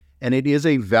and it is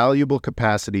a valuable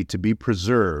capacity to be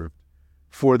preserved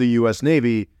for the U.S.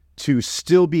 Navy to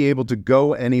still be able to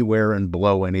go anywhere and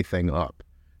blow anything up.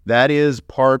 That is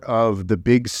part of the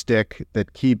big stick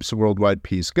that keeps worldwide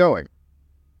peace going.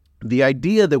 The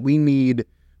idea that we need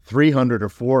 300 or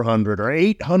 400 or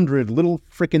 800 little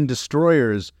frickin'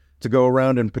 destroyers to go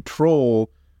around and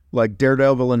patrol like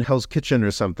Daredevil in Hell's Kitchen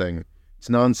or something, it's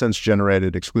nonsense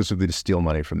generated exclusively to steal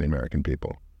money from the American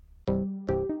people.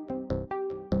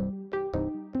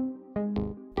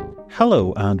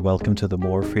 Hello and welcome to the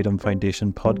More Freedom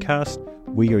Foundation podcast.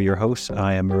 We are your hosts.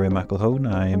 I am Murray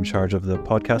McElhone. I am in charge of the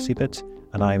podcasty bits,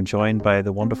 and I am joined by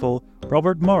the wonderful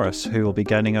Robert Morris, who will be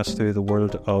guiding us through the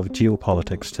world of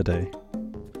geopolitics today.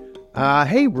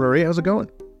 Hey, Rory, how's it going?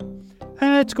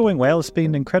 It's going well. It's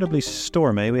been incredibly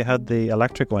stormy. We had the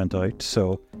electric went out,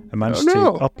 so I managed to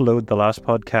upload the last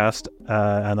podcast,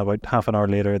 and about half an hour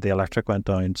later, the electric went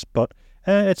down. But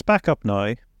it's back up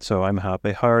now, so I'm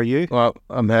happy. How are you? Well,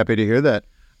 I'm happy to hear that.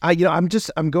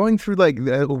 I'm going through like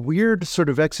a weird sort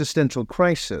of existential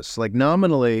crisis. Like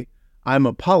nominally, I'm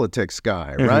a politics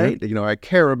guy, right? Mm-hmm. I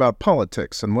care about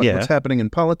politics and what's happening in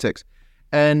politics.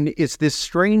 And it's this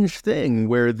strange thing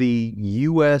where the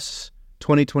U.S.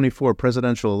 2024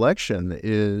 presidential election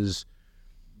is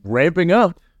ramping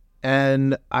up,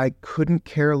 and I couldn't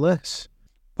care less.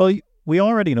 Well, we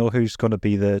already know who's going to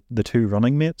be the two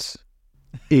running mates.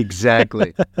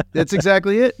 Exactly. That's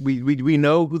exactly it. We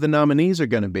know who the nominees are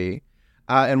going to be,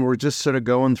 and we're just sort of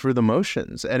going through the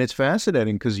motions. And it's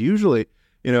fascinating because usually,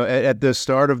 at the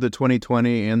start of the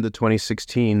 2020 and the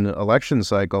 2016 election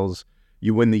cycles,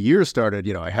 when the year started,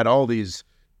 I had all these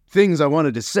things I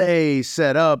wanted to say,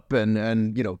 set up,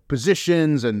 and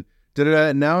positions, and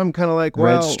da-da-da. And now I'm kind of like,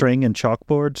 red string and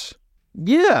chalkboards.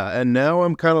 Yeah, and now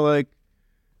I'm kind of like,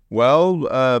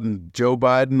 Joe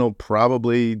Biden will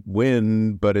probably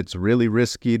win, but it's really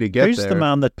risky to get there. Who's the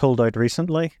man that pulled out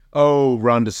recently? Oh,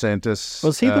 Ron DeSantis.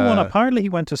 Was he the one? Apparently he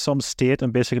went to some state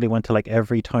and basically went to like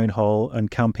every town hall and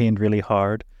campaigned really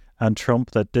hard, and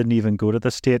Trump, that didn't even go to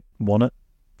the state, won it.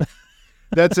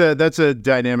 That's a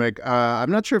dynamic.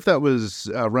 I'm not sure if that was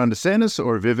Ron DeSantis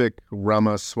or Vivek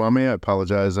Ramaswamy. I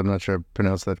apologize. I'm not sure I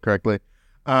pronounced that correctly.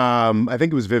 I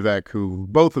think it was Vivek, who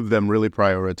both of them really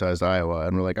prioritized Iowa,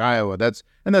 and were like, Iowa, that's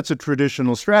a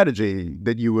traditional strategy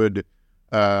that you would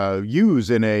use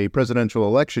in a presidential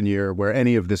election year where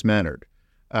any of this mattered,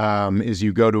 is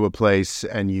you go to a place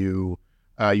and you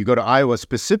go to Iowa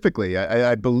specifically.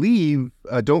 I believe,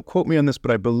 don't quote me on this,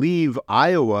 but I believe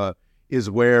Iowa is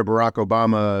where Barack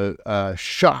Obama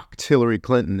shocked Hillary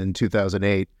Clinton in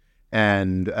 2008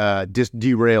 and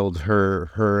derailed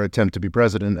her attempt to be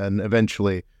president, and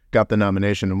eventually got the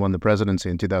nomination and won the presidency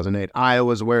in 2008.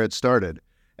 Iowa's where it started.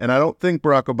 And I don't think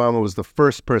Barack Obama was the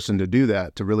first person to do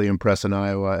that, to really impress in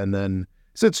Iowa. And then,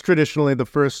 so it's traditionally the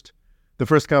first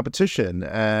competition.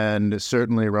 And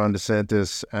certainly Ron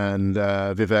DeSantis and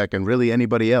Vivek and really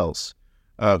anybody else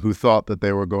who thought that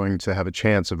they were going to have a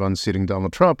chance of unseating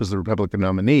Donald Trump as the Republican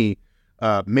nominee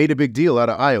made a big deal out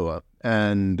of Iowa.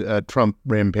 And Trump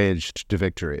rampaged to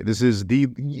victory.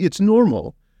 It's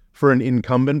normal for an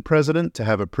incumbent president to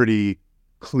have a pretty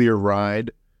clear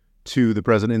ride to the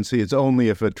presidency. It's only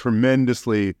if a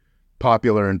tremendously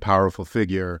popular and powerful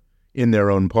figure in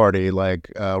their own party,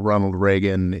 like Ronald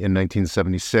Reagan in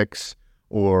 1976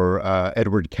 or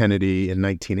Edward Kennedy in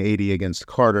 1980 against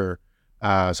Carter.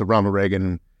 So Ronald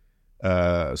Reagan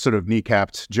sort of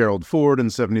kneecapped Gerald Ford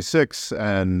in 76,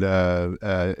 and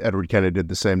Edward Kennedy did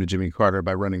the same to Jimmy Carter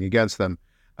by running against them.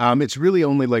 It's really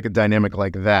only like a dynamic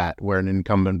like that where an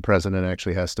incumbent president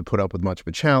actually has to put up with much of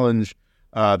a challenge.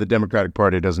 The Democratic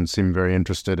Party doesn't seem very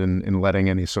interested in letting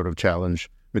any sort of challenge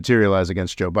materialize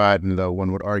against Joe Biden, though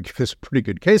one would argue there's a pretty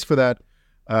good case for that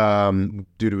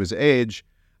due to his age.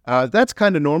 That's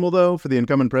kind of normal, though, for the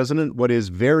incumbent president. What is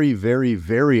very, very,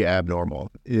 very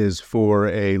abnormal is for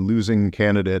a losing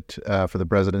candidate for the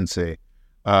presidency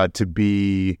to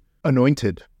be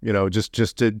anointed,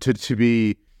 just to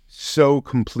be so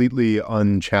completely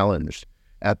unchallenged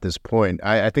at this point.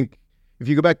 I think if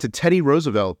you go back to Teddy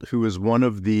Roosevelt, who is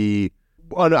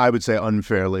I would say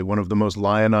unfairly, one of the most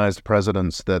lionized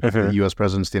presidents that the U.S.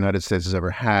 presidents of the United States has ever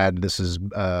had. This is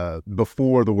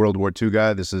before the World War II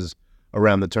guy. This is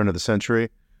around the turn of the century,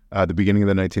 the beginning of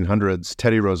the 1900s.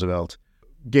 Teddy Roosevelt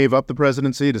gave up the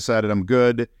presidency, decided I'm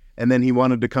good, and then he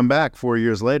wanted to come back 4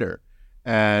 years later.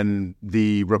 And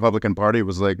the Republican Party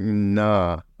was like,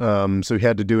 nah. So he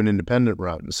had to do an independent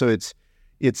run. So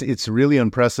it's really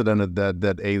unprecedented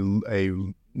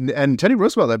and Teddy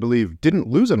Roosevelt, I believe, didn't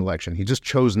lose an election. He just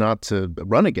chose not to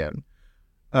run again.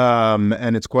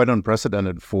 And it's quite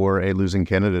unprecedented for a losing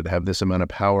candidate to have this amount of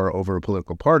power over a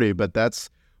political party, but that's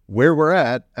where we're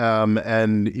at.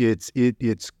 And it's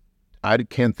I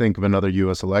can't think of another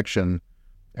U.S. election,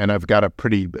 and I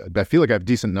feel like I have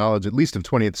decent knowledge, at least of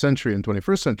 20th century and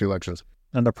 21st century elections.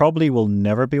 And there probably will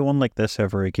never be one like this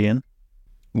ever again.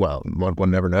 Well,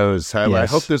 one never knows. I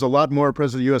hope there's a lot more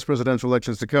U.S. presidential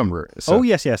elections to come. So. Oh,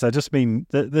 yes. I just mean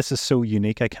this is so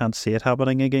unique. I can't see it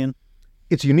happening again.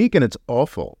 It's unique and it's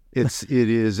awful. It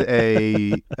is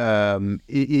a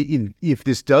if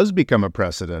this does become a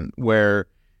precedent where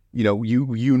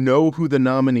you know who the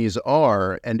nominees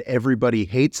are and everybody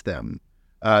hates them.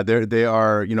 They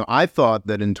are. I thought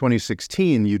that in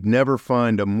 2016 you'd never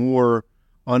find a more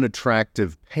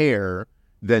unattractive pair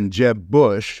than Jeb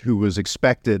Bush, who was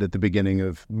expected at the beginning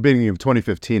of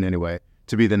 2015 anyway,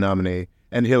 to be the nominee,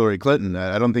 and Hillary Clinton.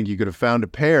 I don't think you could have found a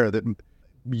pair that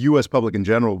U.S. public in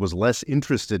general was less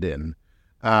interested in.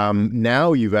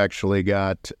 Now you've actually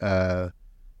got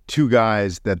two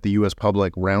guys that the U.S.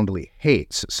 public roundly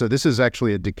hates. So this is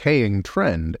actually a decaying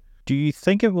trend. Do you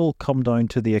think it will come down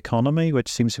to the economy,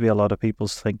 which seems to be a lot of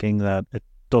people's thinking that it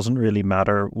doesn't really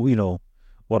matter,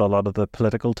 what a lot of the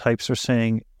political types are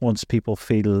saying? Once people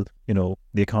feel, the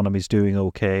economy's doing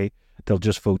okay, they'll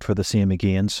just vote for the same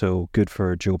again. So good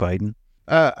for Joe Biden.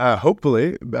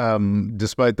 Hopefully,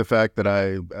 despite the fact that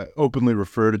I openly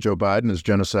refer to Joe Biden as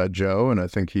Genocide Joe, and I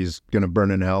think he's going to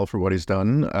burn in hell for what he's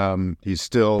done. He's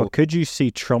still. But could you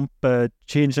see Trump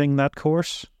changing that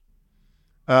course?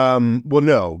 Well,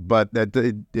 no, but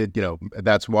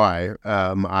that's why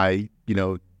if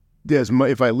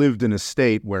I lived in a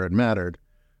state where it mattered,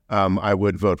 I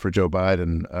would vote for Joe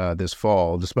Biden this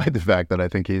fall, despite the fact that I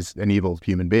think he's an evil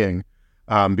human being,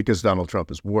 because Donald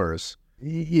Trump is worse.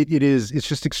 It's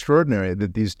just extraordinary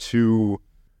that these two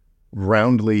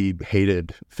roundly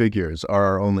hated figures are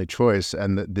our only choice.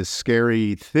 And this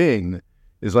scary thing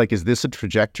is is this a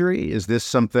trajectory? Is this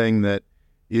something that,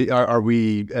 are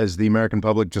we, as the American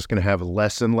public, just going to have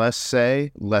less and less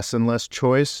say, less and less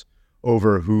choice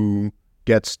over who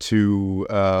gets to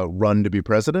run to be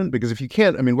president? Because if you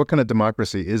can't, what kind of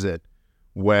democracy is it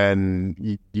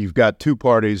when you've got two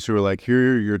parties who are like,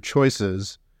 here are your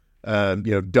choices,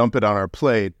 dump it on our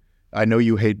plate. I know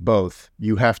you hate both.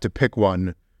 You have to pick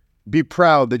one. Be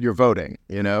proud that you're voting.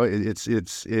 And that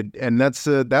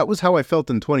was how I felt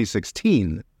in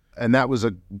 2016. And that was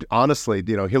honestly,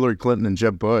 Hillary Clinton and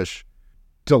Jeb Bush,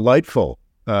 delightful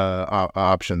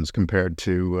options compared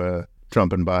to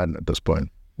Trump and Biden at this point.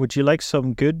 Would you like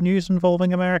some good news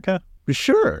involving America?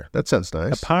 Sure, that sounds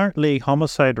nice. Apparently,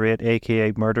 homicide rate,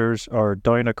 aka murders, are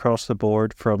down across the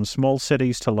board from small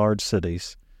cities to large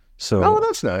cities. So,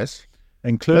 that's nice.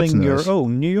 Including your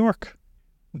own, New York.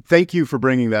 Thank you for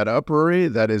bringing that up, Rory.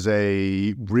 That is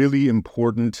a really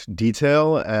important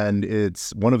detail, and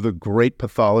it's one of the great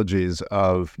pathologies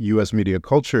of U.S. media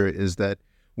culture is that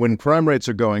when crime rates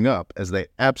are going up, as they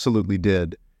absolutely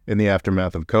did in the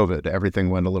aftermath of COVID, everything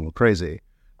went a little crazy.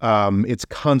 It's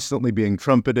constantly being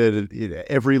trumpeted at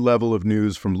every level of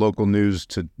news, from local news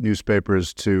to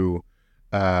newspapers to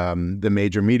the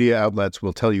major media outlets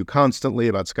will tell you constantly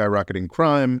about skyrocketing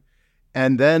crime.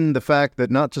 And then the fact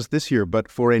that not just this year, but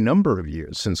for a number of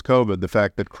years since COVID, the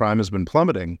fact that crime has been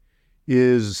plummeting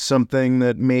is something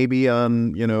that maybe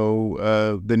on,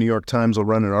 the New York Times will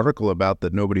run an article about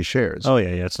that nobody shares. Oh, yeah.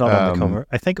 It's not on the cover.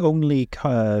 I think only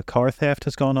car theft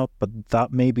has gone up, but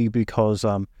that may be because,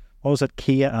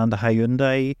 Kia and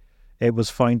Hyundai, it was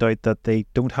found out that they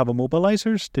don't have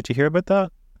immobilizers. Did you hear about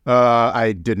that?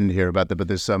 I didn't hear about that, but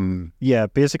there's some... Yeah,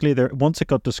 basically, once it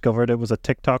got discovered, it was a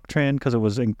TikTok trend because it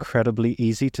was incredibly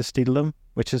easy to steal them,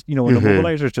 which is, an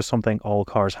immobilizer is just something all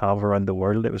cars have around the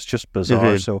world. It was just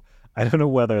bizarre. So I don't know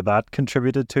whether that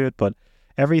contributed to it, but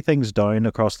everything's down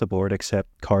across the board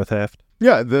except car theft.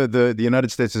 Yeah, the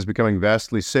United States is becoming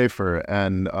vastly safer,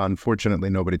 and unfortunately,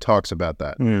 nobody talks about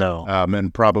that. No.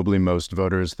 And probably most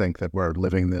voters think that we're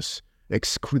living this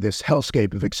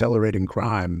hellscape of accelerating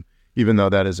crime, even though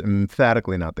that is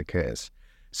emphatically not the case.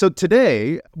 So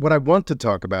today, what I want to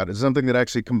talk about is something that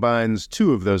actually combines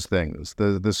two of those things,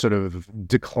 the sort of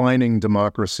declining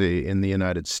democracy in the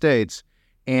United States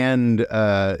and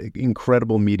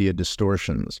incredible media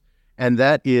distortions. And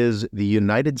that is the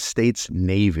United States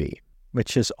Navy.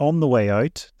 Which is on the way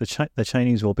out. The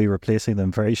Chinese will be replacing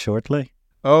them very shortly.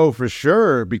 Oh, for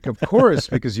sure. Of course,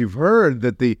 because you've heard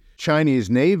that the Chinese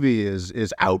Navy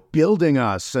is outbuilding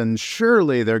us, and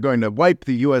surely they're going to wipe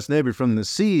the U.S. Navy from the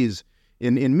seas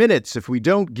in minutes if we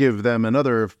don't give them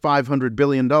another $500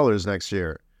 billion next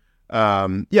year.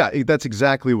 That's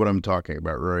exactly what I'm talking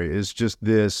about, Rory, is just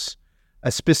this,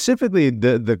 specifically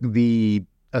the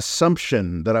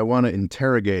assumption that I want to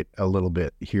interrogate a little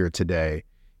bit here today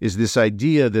is this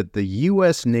idea that the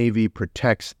U.S. Navy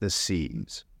protects the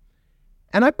seas.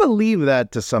 And I believe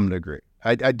that to some degree.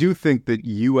 I do think that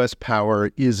U.S.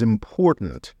 power is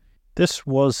important. This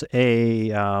was a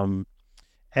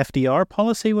FDR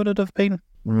policy, would it have been?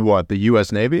 What, the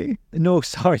U.S. Navy? No,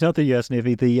 sorry, not the U.S.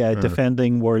 Navy. The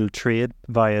defending world trade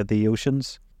via the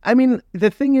oceans. I mean,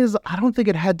 the thing is, I don't think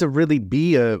it had to really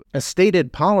be a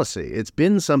stated policy. It's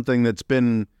been something that's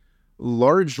been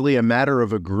largely a matter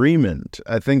of agreement.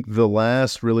 I think the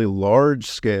last really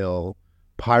large-scale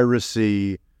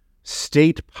piracy,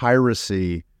 state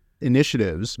piracy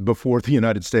initiatives before the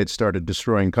United States started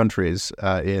destroying countries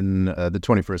in the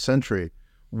 21st century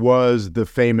was the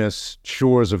famous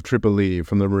Shores of Tripoli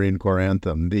from the Marine Corps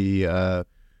anthem, the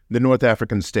North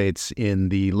African states in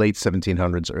the late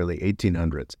 1700s, early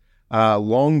 1800s.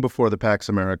 Long before the Pax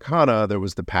Americana, there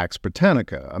was the Pax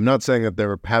Britannica. I'm not saying that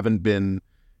there haven't been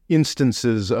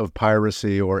instances of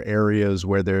piracy or areas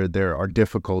where there are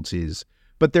difficulties,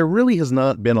 but there really has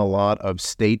not been a lot of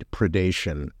state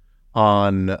predation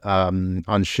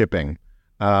on shipping,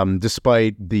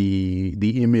 despite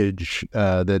the image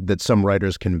that some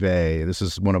writers convey. This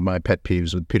is one of my pet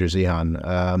peeves with Peter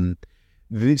Zeihan.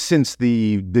 Since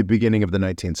the beginning of the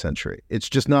 19th century, it's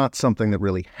just not something that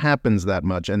really happens that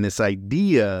much. And this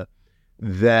idea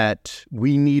that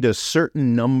we need a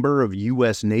certain number of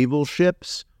U.S. naval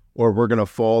ships or we're going to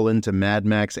fall into Mad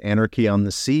Max anarchy on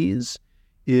the seas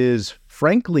is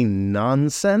frankly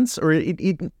nonsense. Or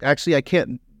actually, I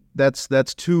can't. That's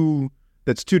too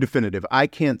definitive. I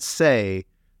can't say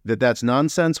that that's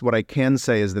nonsense. What I can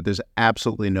say is that there's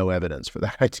absolutely no evidence for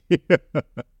that idea.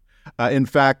 In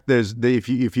fact,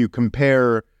 if you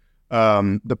compare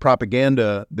the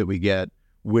propaganda that we get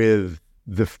with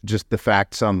just the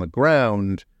facts on the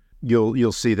ground,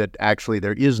 you'll see that actually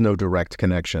there is no direct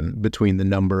connection between the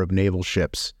number of naval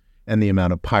ships and the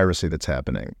amount of piracy that's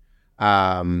happening.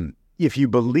 If you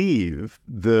believe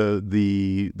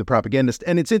the propagandist,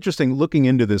 and it's interesting looking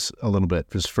into this a little bit,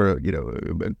 just for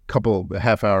a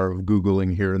half hour of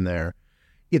Googling here and there,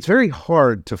 it's very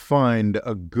hard to find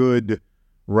a good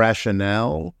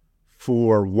rationale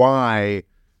for why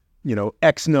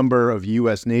X number of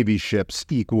U.S. Navy ships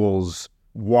equals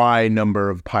Y number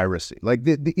of piracy. Like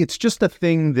it's just a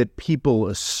thing that people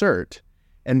assert,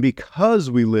 and because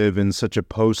we live in such a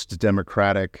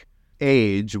post-democratic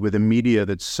age with a media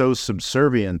that's so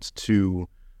subservient to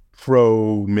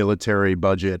pro-military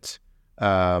budget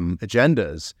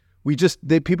agendas,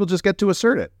 people just get to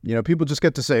assert it. People just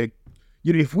get to say,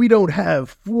 if we don't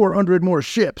have 400 more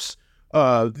ships,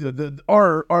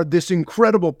 this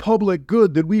incredible public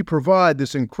good that we provide,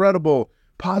 this incredible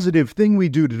positive thing we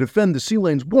do to defend the sea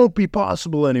lanes won't be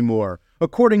possible anymore.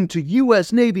 According to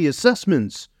U.S. Navy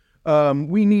assessments,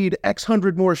 we need X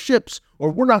hundred more ships or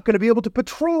we're not going to be able to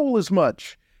patrol as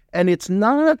much. And it's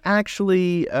not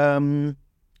actually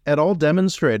at all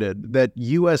demonstrated that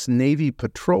U.S. Navy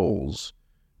patrols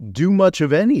do much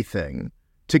of anything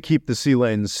to keep the sea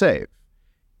lanes safe.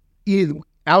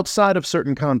 Outside of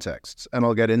certain contexts, and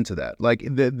I'll get into that. Like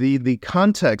the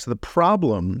context, the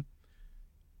problem,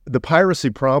 the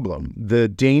piracy problem, the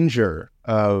danger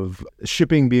of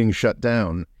shipping being shut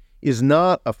down is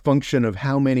not a function of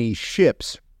how many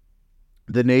ships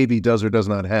the Navy does or does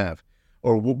not have,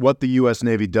 or what the U.S.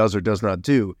 Navy does or does not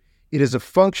do. It is a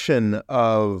function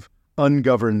of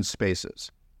ungoverned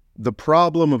spaces. The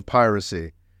problem of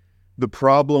piracy, the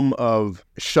problem of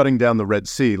shutting down the Red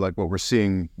Sea, like what we're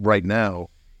seeing right now,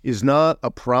 is not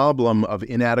a problem of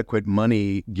inadequate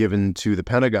money given to the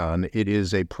Pentagon. It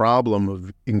is a problem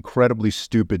of incredibly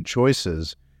stupid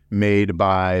choices made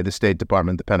by the State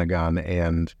Department, the Pentagon,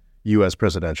 and U.S.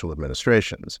 presidential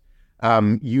administrations.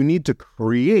 You need to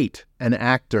create an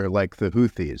actor like the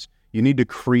Houthis. You need to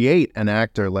create an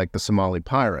actor like the Somali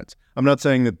pirates. I'm not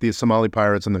saying that the Somali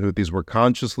pirates and the Houthis were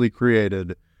consciously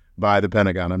created by the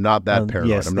Pentagon. I'm not that paranoid.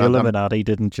 Yes, the Illuminati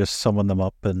didn't just summon them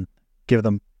up and give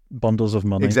them bundles of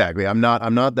money. Exactly. I'm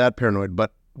not that paranoid,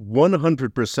 but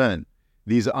 100%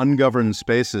 these ungoverned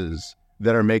spaces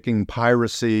that are making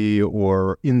piracy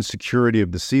or insecurity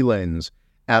of the sea lanes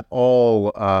at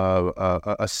all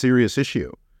a serious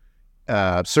issue,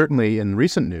 certainly in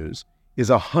recent news, is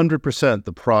 100%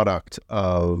 the product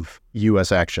of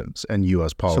U.S. actions and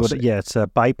U.S. policy. So, it's a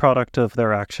byproduct of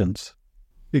their actions.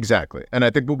 Exactly. And I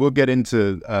think we'll get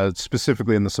into,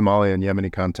 specifically in the Somalia and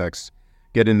Yemeni context,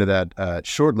 get into that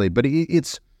shortly. But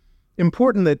it's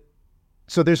important that,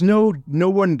 so there's no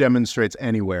one demonstrates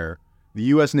anywhere. The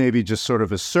U.S. Navy just sort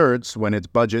of asserts when it's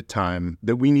budget time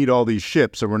that we need all these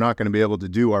ships or we're not going to be able to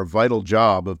do our vital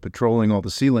job of patrolling all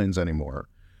the sea lanes anymore.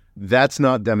 That's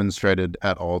not demonstrated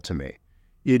at all to me.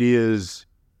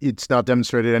 It's not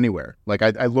demonstrated anywhere. Like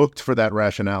I looked for that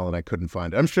rationale and I couldn't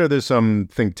find it. I'm sure there's some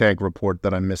think tank report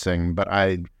that I'm missing, but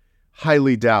I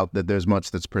highly doubt that there's much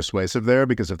that's persuasive there,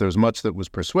 because if there's much that was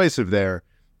persuasive there,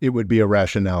 it would be a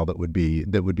rationale that would be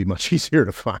much easier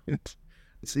to find.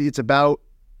 It's about,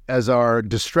 as are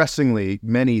distressingly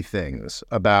many things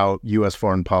about U.S.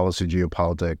 foreign policy,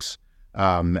 geopolitics,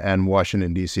 and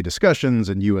Washington, D.C. discussions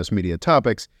and U.S. media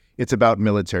topics, it's about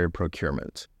military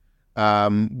procurement.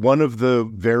 One of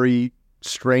the very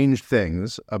strange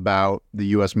things about the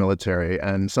U.S. military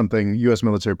and something U.S.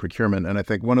 military procurement, and I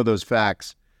think one of those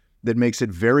facts that makes it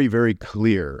very, very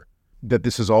clear that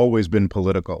this has always been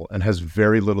political and has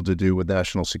very little to do with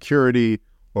national security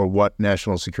or what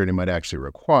national security might actually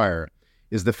require,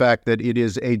 is the fact that it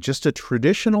is just a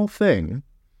traditional thing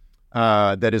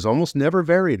that is almost never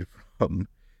varied from,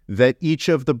 that each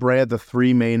of the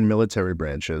three main military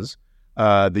branches,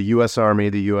 the U.S. Army,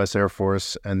 the U.S. Air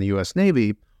Force, and the U.S.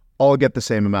 Navy, all get the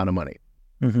same amount of money.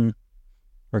 Mm-hmm.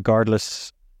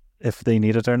 Regardless if they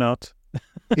need it or not.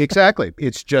 Exactly.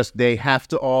 It's just they have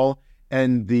to all,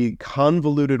 and the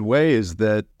convoluted way is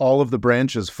that all of the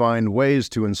branches find ways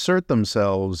to insert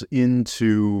themselves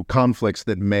into conflicts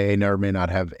that may or may not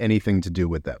have anything to do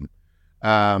with them.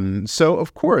 So,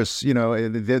 of course,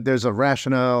 there's a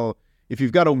rationale. If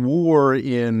you've got a war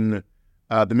in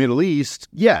the Middle East,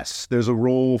 yes, there's a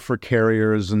role for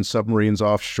carriers and submarines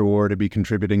offshore to be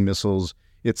contributing missiles.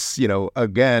 It's,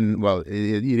 again, well,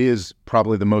 it is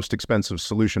probably the most expensive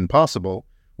solution possible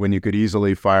when you could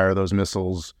easily fire those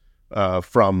missiles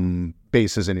from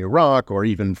bases in Iraq or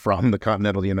even from the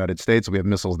continental United States. We have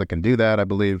missiles that can do that, I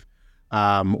believe,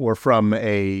 or from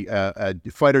a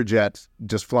fighter jet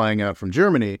just flying out from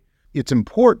Germany. It's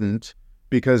important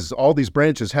because all these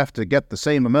branches have to get the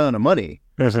same amount of money.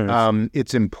 Mm-hmm.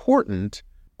 It's important,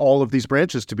 all of these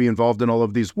branches, to be involved in all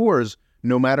of these wars,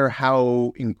 no matter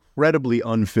how incredibly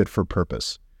unfit for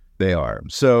purpose they are.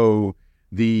 So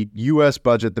the U.S.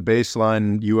 budget, the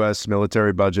baseline U.S.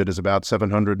 military budget, is about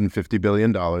 $750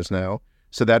 billion now.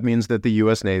 So that means that the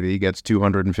U.S. Navy gets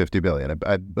 $250 billion.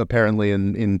 Apparently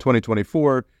in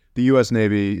 2024, the U.S.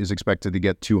 Navy is expected to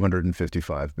get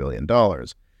 $255 billion.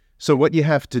 So what you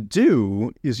have to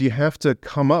do is you have to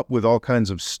come up with all kinds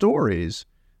of stories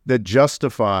that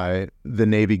justify the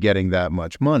Navy getting that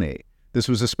much money. This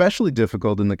was especially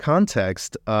difficult in the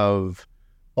context of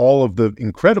all of the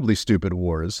incredibly stupid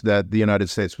wars that the United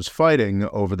States was fighting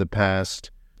over the past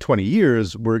 20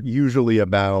 years were usually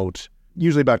about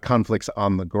conflicts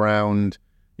on the ground,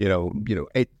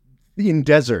 in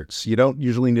deserts. You don't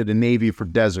usually need a Navy for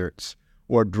deserts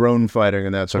or drone fighting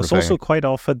and that sort of thing. It's also quite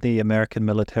often the American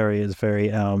military is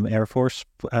very Air Force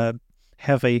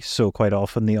heavy, so quite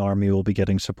often the Army will be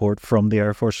getting support from the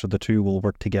Air Force, so the two will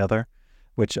work together,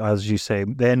 which, as you say,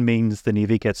 then means the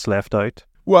Navy gets left out.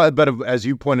 Well, but as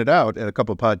you pointed out a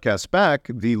couple of podcasts back,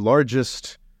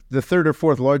 the third or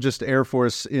fourth largest Air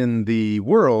Force in the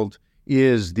world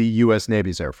is the U.S.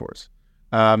 Navy's Air Force,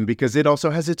 because it also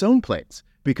has its own planes,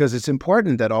 because it's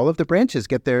important that all of the branches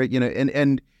get there,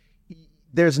 and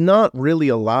there's not really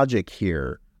a logic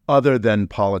here other than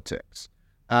politics.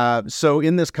 So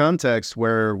in this context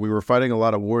where we were fighting a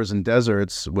lot of wars in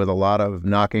deserts with a lot of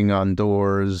knocking on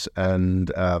doors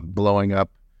and blowing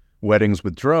up weddings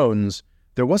with drones,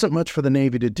 there wasn't much for the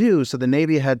Navy to do. So the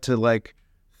Navy had to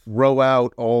throw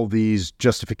out all these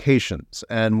justifications.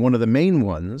 And one of the main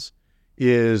ones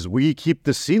is we keep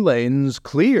the sea lanes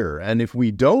clear. And if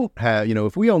we don't have,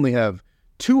 if we only have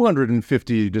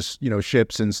 250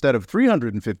 ships instead of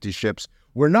 350 ships,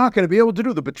 we're not going to be able to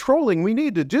do the patrolling we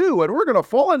need to do, and we're going to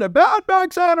fall into Mad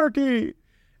Max anarchy.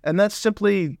 And that's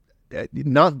simply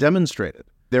not demonstrated.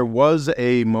 There was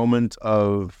a moment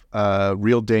of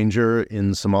real danger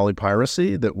in Somali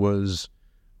piracy that was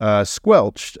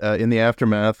squelched in the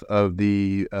aftermath of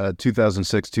the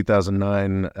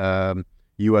 2006-2009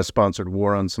 U.S.-sponsored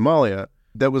war on Somalia.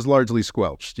 That was largely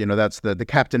squelched. That's the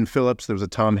Captain Phillips. There was a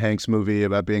Tom Hanks movie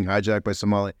about being hijacked by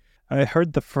Somali. I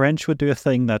heard the French would do a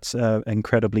thing that's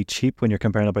incredibly cheap when you're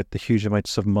comparing about the huge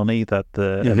amounts of money that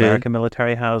the American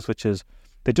military has, which is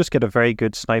they just get a very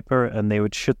good sniper and they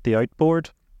would shoot the outboard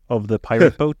of the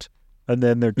pirate boat, and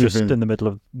then they're just in the middle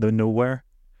of the nowhere,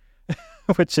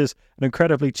 which is an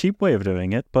incredibly cheap way of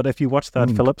doing it. But if you watch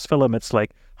that Phillips film, it's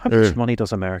like, how much money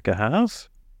does America have?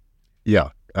 Yeah.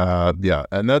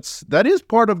 And that is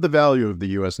part of the value of the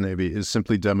U.S. Navy, is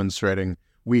simply demonstrating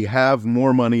we have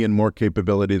more money and more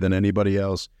capability than anybody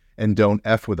else, and don't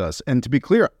F with us. And to be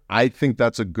clear, I think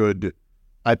that's a good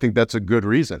I think that's a good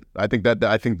reason. I think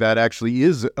that actually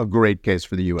is a great case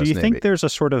for the U.S. Do you Navy. think there's a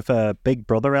sort of a big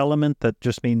brother element that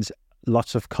just means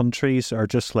lots of countries are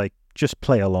just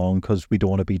play along because we don't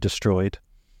want to be destroyed?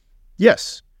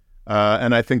 Yes,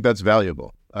 and I think that's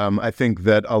valuable. I think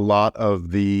that a lot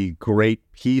of the great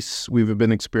peace we've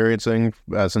been experiencing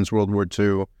since World War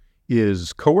II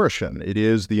is coercion. It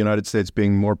is the United States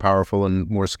being more powerful and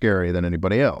more scary than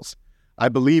anybody else. I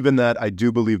believe in that. I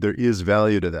do believe there is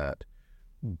value to that.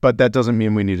 But that doesn't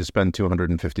mean we need to spend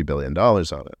 $250 billion on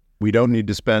it. We don't need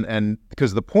to spend, and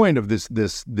because the point of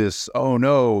this, oh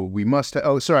no, we must, I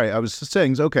was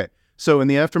saying, okay, so in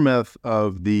the aftermath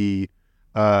of the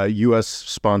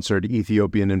U.S.-sponsored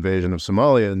Ethiopian invasion of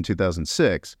Somalia in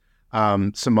 2006,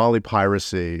 Somali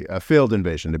piracy, a failed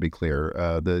invasion to be clear,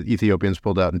 the Ethiopians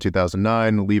pulled out in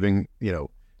 2009, leaving,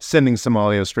 sending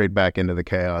Somalia straight back into the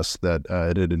chaos that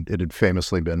it had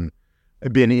famously been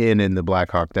in the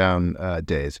Black Hawk Down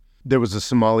days. There was a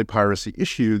Somali piracy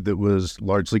issue that was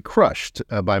largely crushed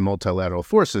by multilateral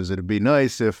forces. It'd be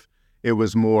nice if it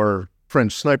was more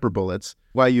French sniper bullets.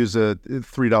 Why use a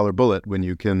 $3 bullet when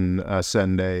you can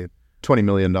send a $20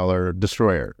 million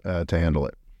destroyer to handle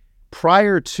it?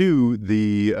 Prior to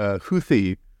the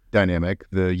Houthi dynamic,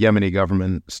 the Yemeni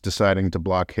government's deciding to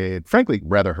blockade, frankly,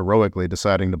 rather heroically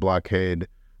deciding to blockade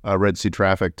Red Sea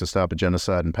traffic to stop a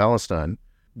genocide in Palestine.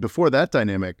 Before that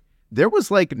dynamic, there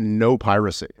was no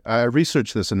piracy. I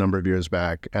researched this a number of years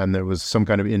back, and there was some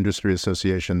kind of industry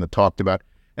association that talked about,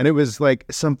 and it was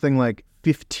something like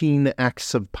 15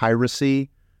 acts of piracy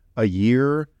a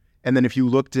year. And then if you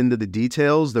looked into the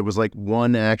details, there was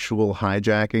one actual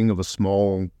hijacking of a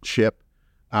small ship.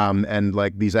 And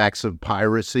these acts of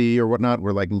piracy or whatnot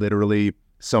were literally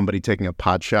somebody taking a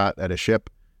pot shot at a ship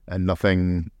and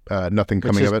nothing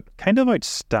coming of it. Kind of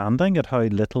outstanding at how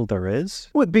little there is.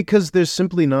 Well, because there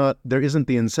isn't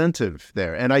the incentive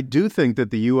there. And I do think that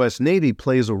the U.S. Navy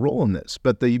plays a role in this.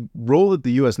 But the role that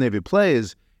the U.S. Navy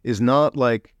plays is not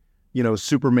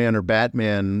Superman or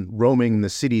Batman roaming the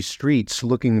city streets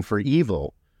looking for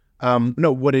evil.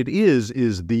 No, what it is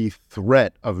the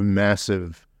threat of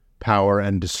massive power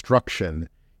and destruction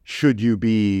should you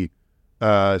be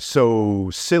so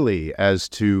silly as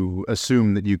to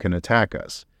assume that you can attack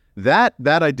us. That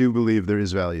I do believe there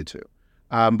is value to.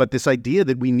 But this idea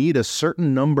that we need a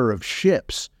certain number of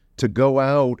ships to go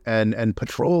out and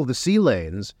patrol the sea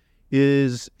lanes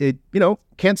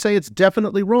can't say it's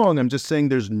definitely wrong. I'm just saying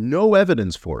there's no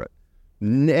evidence for it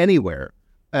anywhere.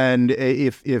 And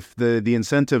if the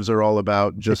incentives are all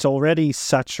about it's already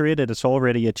saturated, it's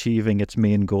already achieving its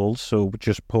main goals, so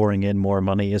just pouring in more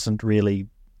money isn't really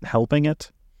helping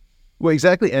it. Well,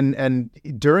 exactly. And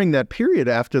during that period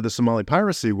after the Somali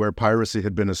piracy, where piracy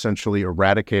had been essentially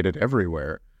eradicated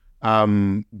everywhere,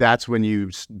 that's when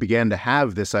you began to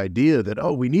have this idea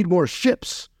that, we need more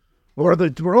ships, or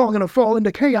we're all going to fall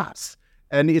into chaos.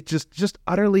 And it's just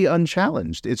utterly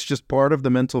unchallenged. It's just part of the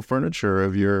mental furniture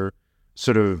of your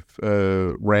sort of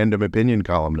random opinion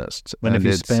columnists. When if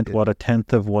you spent, a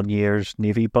tenth of 1 year's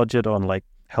Navy budget on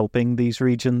helping these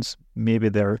regions, maybe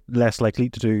they're less likely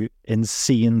to do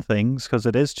insane things, because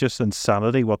it is just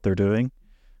insanity what they're doing.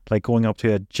 Going up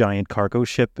to a giant cargo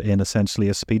ship in essentially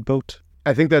a speedboat.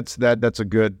 I think that's a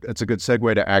good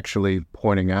segue to actually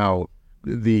pointing out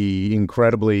the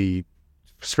incredibly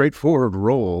straightforward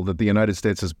role that the United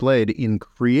States has played in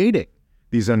creating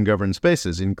these ungoverned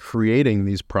spaces, in creating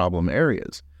these problem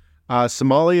areas.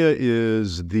 Somalia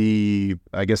is the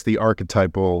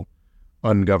archetypal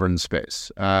ungoverned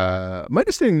space. My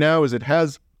understanding now is it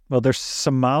has... Well, there's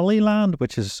Somaliland,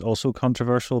 which is also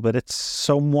controversial, but it's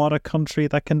somewhat a country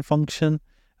that can function.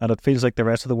 And it feels like the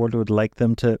rest of the world would like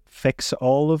them to fix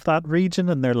all of that region.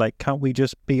 And they're like, can't we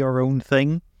just be our own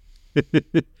thing?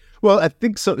 Well, I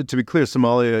think so. To be clear,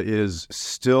 Somalia is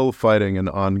still fighting an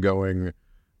ongoing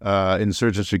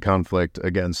insurgency conflict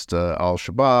against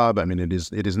al-Shabaab. I mean, it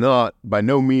is not by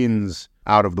no means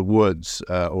out of the woods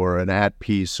or an at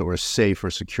peace or a safe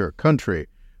or secure country,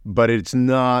 but it's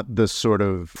not the sort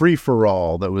of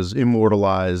free-for-all that was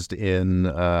immortalized in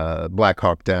Black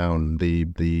Hawk Down,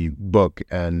 the book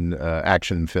and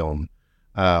action film,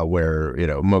 where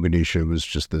Mogadishu was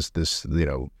just this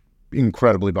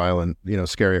incredibly violent,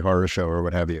 scary horror show or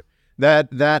what have you.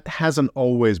 That hasn't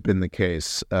always been the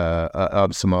case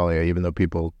of Somalia, even though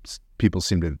people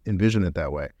seem to envision it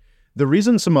that way. The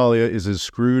reason Somalia is as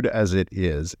screwed as it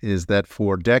is that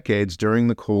for decades during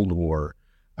the Cold War,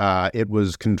 it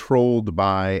was controlled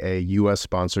by a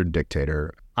U.S.-sponsored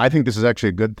dictator. I think this is actually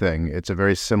a good thing. It's a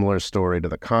very similar story to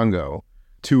the Congo.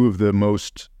 Two of the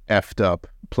most effed up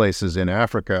places in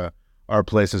Africa are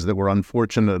places that were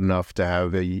unfortunate enough to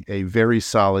have a very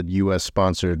solid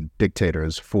U.S.-sponsored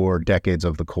dictators for decades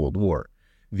of the Cold War.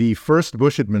 The first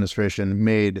Bush administration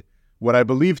made what I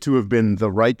believe to have been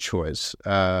the right choice.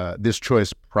 This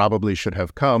choice probably should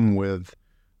have come with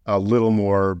a little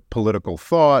more political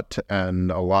thought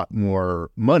and a lot more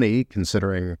money,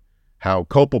 considering how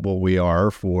culpable we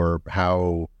are for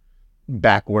how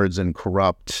backwards and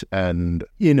corrupt and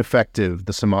ineffective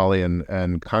the Somalian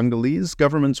and Congolese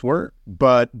governments were.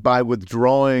 But by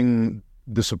withdrawing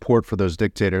the support for those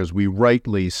dictators, we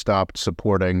rightly stopped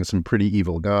supporting some pretty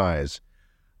evil guys.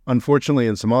 Unfortunately,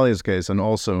 in Somalia's case, and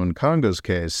also in Congo's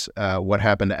case, what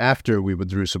happened after we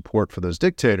withdrew support for those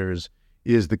dictators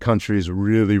is the countries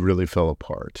really, really fell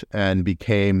apart and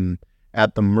became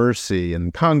at the mercy,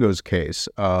 in Congo's case,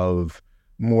 of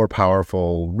more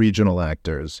powerful regional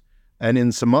actors. And in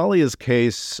Somalia's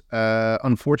case,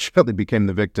 unfortunately became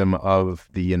the victim of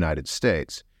the United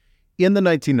States. In the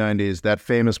 1990s, that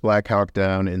famous Black Hawk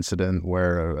Down incident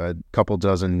where a couple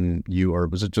dozen it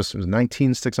was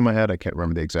 19 sticks in my head? I can't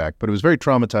remember the exact, but it was very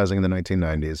traumatizing in the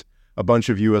 1990s. A bunch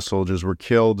of U.S. soldiers were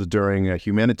killed during a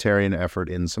humanitarian effort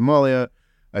in Somalia.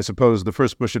 I suppose the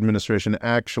first Bush administration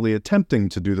actually attempting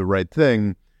to do the right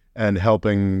thing and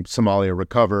helping Somalia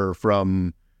recover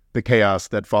from the chaos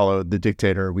that followed the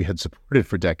dictator we had supported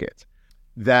for decades.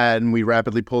 Then we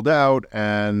rapidly pulled out,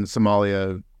 and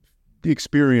Somalia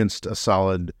experienced a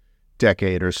solid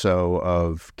decade or so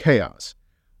of chaos.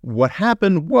 What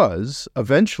happened was,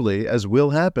 eventually, as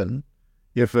will happen,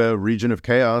 if a region of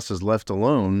chaos is left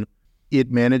alone, it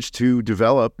managed to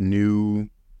develop new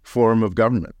form of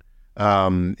government.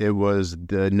 It was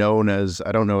known as,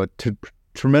 I don't know a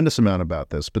tremendous amount about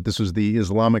this, but this was the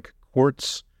Islamic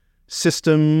courts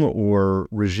system or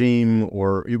regime,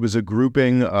 or it was a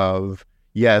grouping of,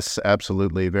 yes,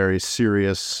 absolutely, very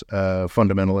serious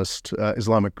fundamentalist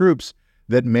Islamic groups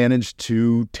that managed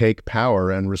to take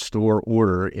power and restore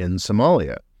order in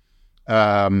Somalia.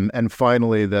 And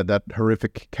finally, that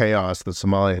horrific chaos that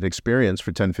Somalia had experienced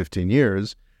for 10, 15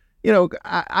 years,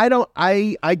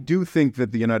 I do think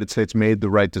that the United States made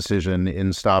the right decision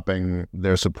in stopping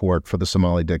their support for the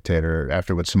Somali dictator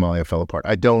after which Somalia fell apart.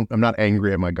 I'm not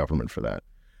angry at my government for that.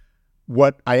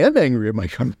 What I am angry at my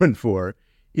government for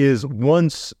is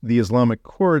once the Islamic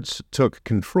courts took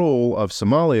control of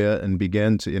Somalia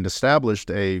and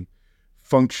established a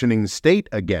functioning state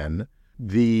again,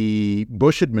 the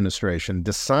Bush administration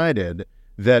decided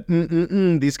that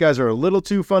these guys are a little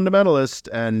too fundamentalist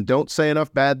and don't say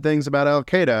enough bad things about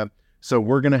al-Qaeda, so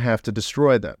we're going to have to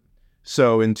destroy them.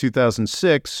 So in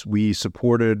 2006, we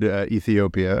supported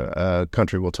Ethiopia, a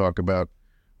country we'll talk about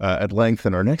at length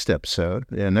in our next episode,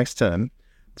 next time,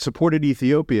 supported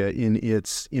Ethiopia in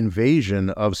its invasion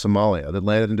of Somalia that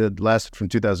lasted from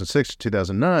 2006 to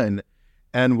 2009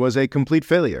 and was a complete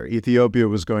failure. Ethiopia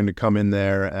was going to come in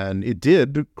there, and it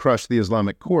did crush the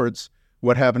Islamic courts.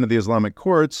 What happened to the Islamic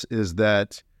courts is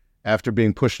that after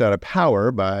being pushed out of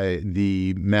power by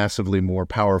the massively more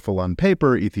powerful on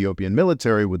paper Ethiopian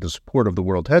military with the support of the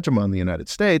world hegemon, the United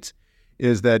States,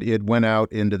 is that it went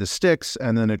out into the sticks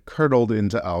and then it curdled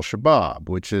into al-Shabaab,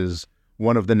 which is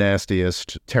one of the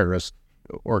nastiest terrorist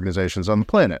organizations on the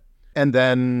planet.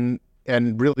 And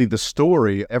really the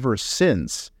story ever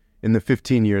since, in the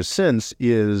 15 years since,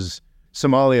 is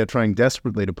Somalia trying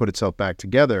desperately to put itself back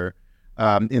together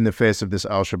in the face of this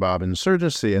al-Shabaab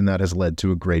insurgency, and that has led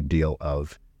to a great deal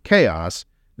of chaos.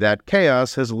 That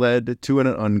chaos has led to an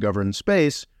ungoverned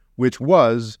space, which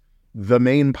was the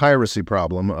main piracy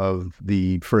problem of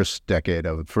the first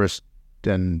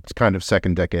and kind of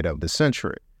second decade of this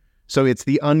century. So it's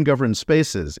the ungoverned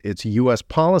spaces, it's U.S.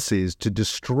 policies to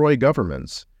destroy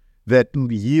governments that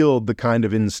yield the kind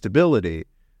of instability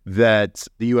that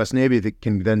the U.S. Navy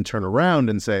can then turn around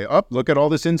and say, look at all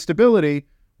this instability.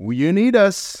 You need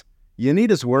us.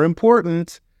 We're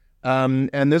important.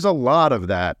 And there's a lot of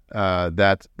that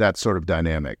sort of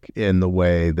dynamic in the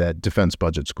way that defense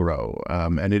budgets grow.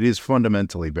 And it is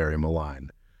fundamentally very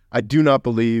malign. I do not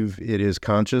believe it is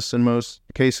conscious in most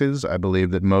cases. I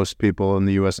believe that most people in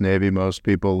the U.S. Navy, most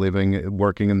people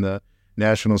working in the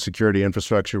national security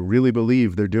infrastructure really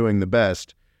believe they're doing the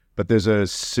best. But there's a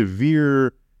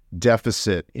severe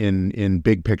deficit in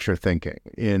big picture thinking,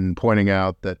 in pointing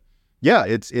out that, yeah,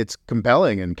 it's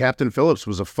compelling, and Captain Phillips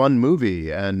was a fun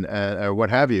movie, and or what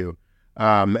have you.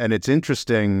 And it's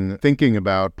interesting thinking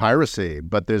about piracy,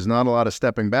 but there's not a lot of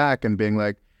stepping back and being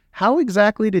like, how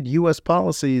exactly did U.S.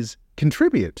 policies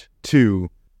contribute to?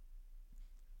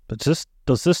 But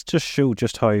does this just show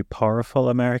just how powerful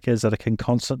America is, that it can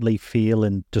constantly fail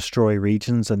and destroy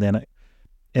regions, and then it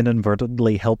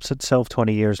inadvertently helps itself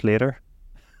 20 years later?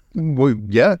 Well,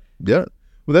 yeah.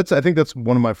 Well, I think that's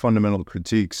one of my fundamental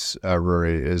critiques,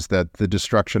 Rory, is that the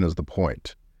destruction is the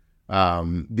point.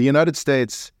 The United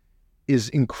States is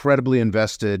incredibly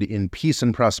invested in peace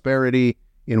and prosperity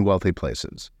in wealthy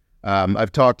places.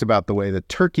 I've talked about the way that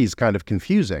Turkey's kind of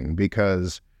confusing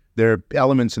because there are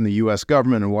elements in the U.S.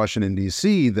 government in Washington,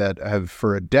 D.C. that have,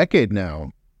 for a decade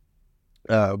now,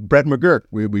 Brett McGurk,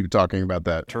 we were talking about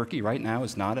that. Turkey right now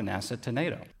is not an asset to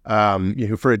NATO.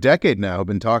 For a decade now, have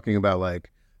been talking about, like,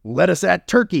 let us at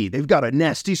Turkey. They've got a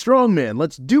nasty strongman.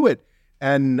 Let's do it.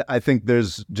 And I think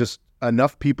there's just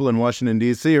enough people in Washington,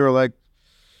 D.C. who are like,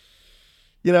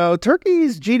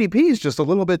 Turkey's GDP is just a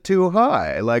little bit too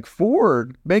high. Like,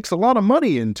 Ford makes a lot of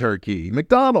money in Turkey.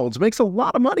 McDonald's makes a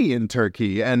lot of money in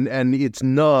Turkey. And it's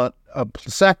not a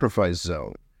sacrifice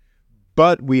zone.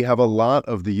 But we have a lot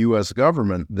of the U.S.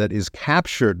 government that is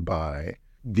captured by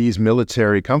these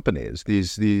military companies,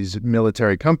 these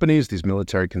military companies, these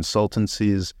military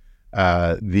consultancies,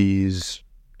 this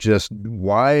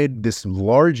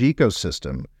large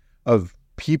ecosystem of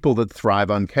people that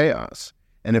thrive on chaos.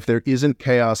 And if there isn't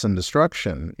chaos and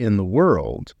destruction in the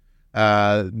world,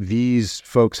 these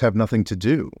folks have nothing to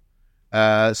do.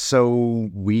 So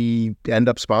we end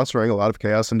up sponsoring a lot of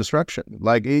chaos and destruction.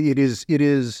 Like it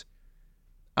is.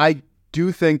 I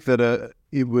do think that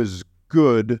it was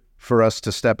good for us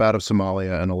to step out of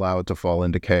Somalia and allow it to fall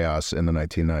into chaos in the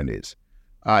 1990s.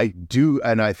 I do,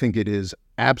 and I think it is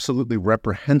absolutely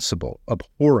reprehensible,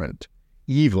 abhorrent,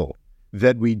 evil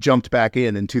that we jumped back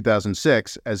in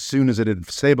 2006 as soon as it had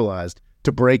stabilized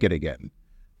to break it again.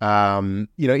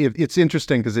 It's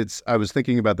interesting because I was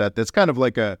thinking about that. It's kind of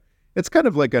like an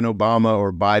Obama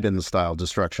or Biden style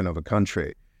destruction of a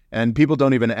country. And people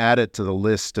don't even add it to the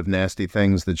list of nasty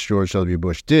things that George W.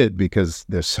 Bush did because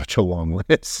there's such a long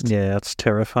list. Yeah, it's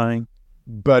terrifying.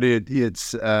 But so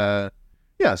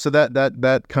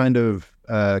that kind of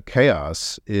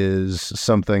chaos is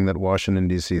something that Washington,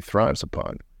 D.C. thrives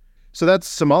upon. So that's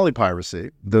Somali piracy,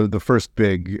 the first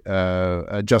big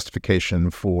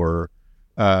justification for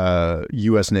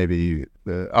U.S. Navy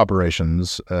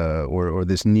operations or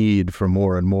this need for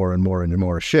more and more and more and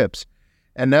more ships.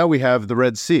 And now we have the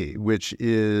Red Sea, which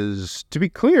is, to be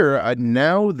clear,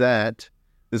 now that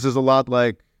this is a lot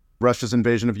like Russia's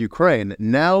invasion of Ukraine,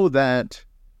 now that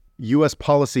U.S.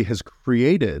 policy has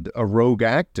created a rogue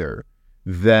actor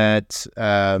that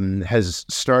has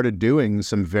started doing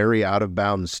some very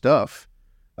out-of-bounds stuff,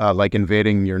 like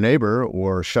invading your neighbor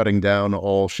or shutting down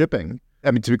all shipping.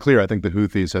 I mean, to be clear, I think the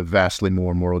Houthis have vastly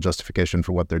more moral justification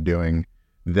for what they're doing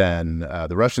than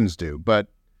the Russians do. But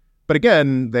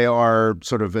again, they are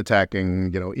sort of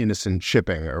attacking, innocent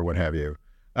shipping or what have you,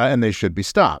 and they should be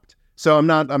stopped. So I'm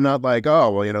not like, the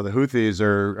Houthis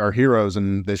are heroes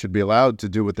and they should be allowed to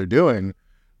do what they're doing.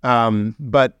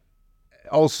 But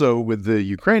also with the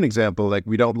Ukraine example, like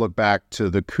we don't look back to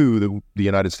the coup that the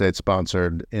United States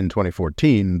sponsored in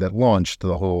 2014 that launched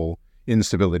the whole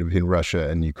instability between Russia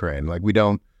and Ukraine. Like we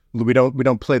don't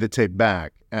play the tape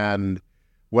back. And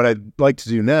what I'd like to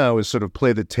do now is sort of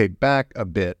play the tape back a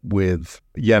bit with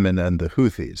Yemen and the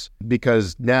Houthis,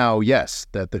 because now, yes,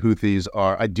 that the Houthis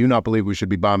I do not believe we should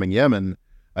be bombing Yemen.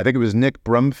 I think it was Nick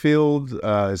Brumfield,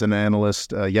 is an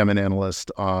analyst, Yemen analyst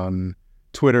on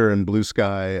Twitter and Blue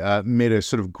Sky, made a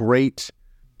sort of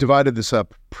divided this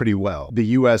up pretty well. The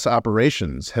U.S.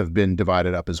 operations have been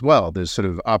divided up as well. There's sort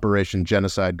of Operation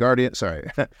Prosperity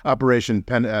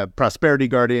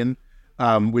Guardian,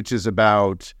 which is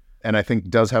about, and I think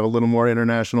does have a little more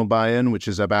international buy-in, which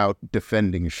is about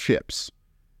defending ships.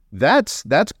 That's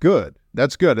good.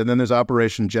 That's good. And then there's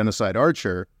Operation Genocide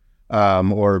Archer,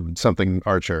 or something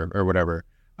Archer or whatever,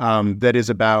 that is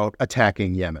about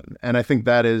attacking Yemen. And I think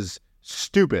that is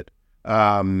stupid.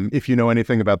 If you know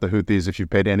anything about the Houthis, if you've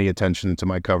paid any attention to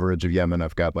my coverage of Yemen,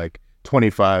 I've got like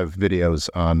 25 videos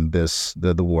on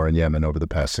the war in Yemen over the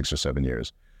past 6 or 7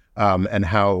 years, and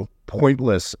how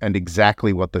pointless and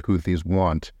exactly what the Houthis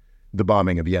want the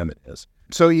bombing of Yemen is.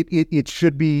 So it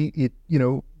should be,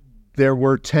 there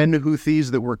were 10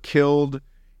 Houthis that were killed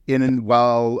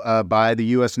by the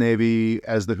U.S. Navy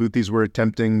as the Houthis were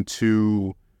attempting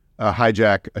to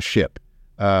hijack a ship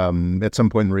at some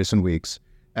point in recent weeks.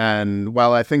 And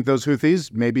while I think those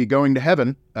Houthis may be going to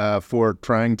heaven for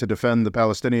trying to defend the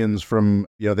Palestinians from,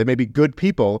 they may be good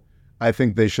people, I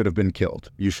think they should have been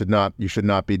killed. You should not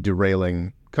be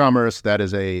derailing commerce. That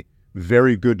is a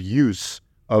very good use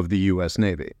of the U.S.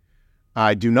 Navy.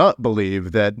 I do not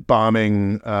believe that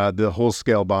bombing, the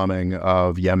whole-scale bombing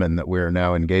of Yemen that we're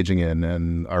now engaging in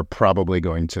and are probably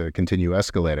going to continue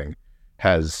escalating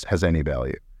has any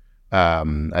value.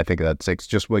 I think that's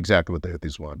just exactly what the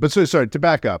Houthis want. But sorry, to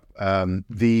back up,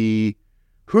 the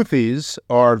Houthis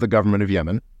are the government of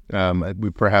Yemen.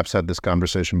 We perhaps had this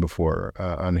conversation before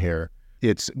on here.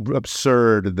 It's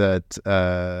absurd that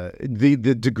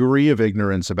the degree of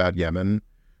ignorance about Yemen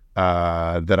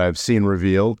that I've seen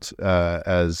revealed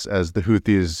as the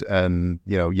Houthis and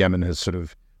Yemen has sort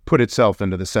of put itself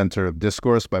into the center of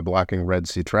discourse by blocking Red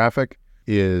Sea traffic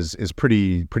is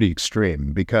pretty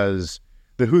extreme, because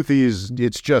the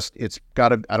Houthis, it's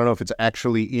got I don't know if it's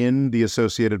actually in the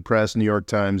Associated Press, New York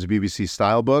Times, BBC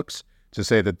style books to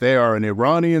say that they are an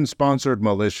Iranian-sponsored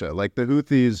militia. Like, the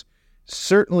Houthis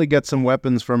certainly get some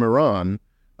weapons from Iran,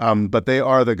 but they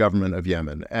are the government of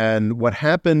Yemen. And what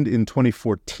happened in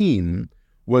 2014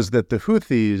 was that the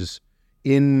Houthis,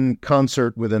 in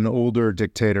concert with an older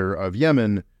dictator of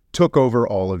Yemen, took over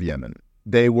all of Yemen.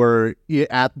 They were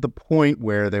at the point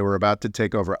where they were about to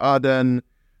take over Aden,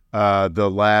 the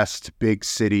last big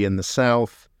city in the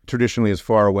south, traditionally as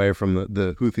far away from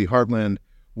the Houthi heartland.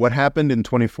 What happened in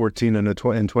 2014 and in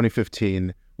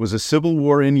 2015 was a civil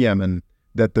war in Yemen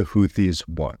that the Houthis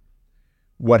won.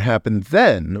 What happened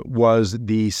then was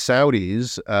the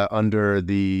Saudis, under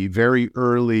the very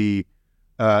early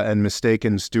and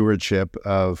mistaken stewardship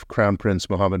of Crown Prince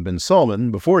Mohammed bin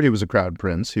Salman, before he was a crown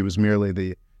prince, he was merely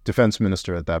the defense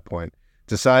minister at that point,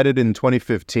 decided in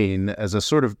 2015, as a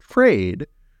sort of trade,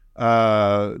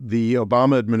 the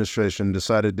Obama administration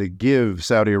decided to give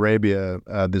Saudi Arabia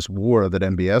this war that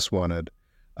MBS wanted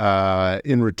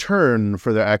in return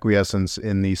for their acquiescence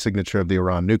in the signature of the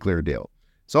Iran nuclear deal.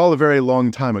 It's all a very long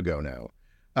time ago now.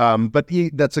 But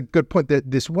that's a good point,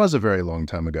 that this was a very long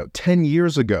time ago. 10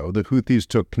 years ago, the Houthis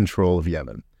took control of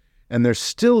Yemen, and they're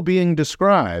still being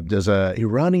described as a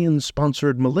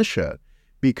Iranian-sponsored militia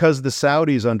because the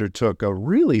Saudis undertook a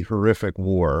really horrific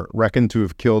war, reckoned to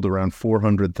have killed around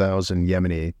 400,000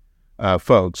 Yemeni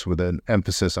folks, with an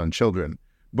emphasis on children.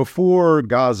 Before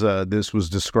Gaza, this was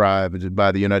described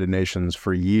by the United Nations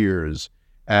for years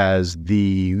as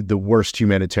the worst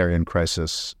humanitarian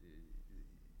crisis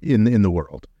in the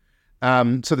world.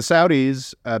 So the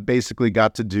Saudis basically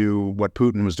got to do what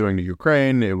Putin was doing to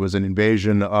Ukraine. It was an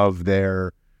invasion of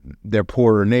their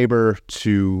poorer neighbor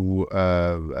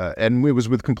and it was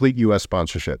with complete U.S.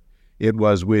 sponsorship. It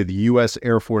was with U.S.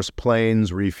 Air Force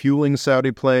planes refueling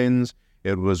Saudi planes.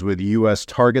 It was with U.S.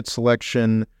 target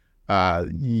selection.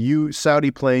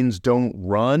 Saudi planes don't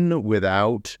run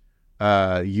without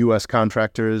U.S.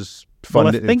 contractors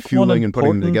fueling and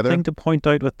putting them together. One thing to point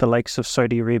out with the likes of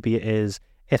Saudi Arabia is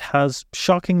it has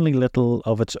shockingly little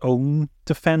of its own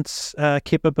defense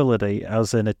capability,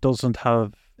 as in it doesn't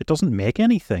make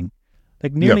anything.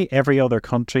 Like, nearly every other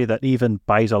country that even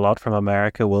buys a lot from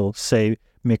America will say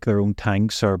make their own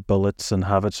tanks or bullets and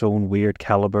have its own weird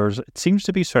calibers. It seems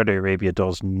to be Saudi Arabia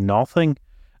does nothing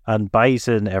and buys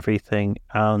in everything,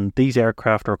 and these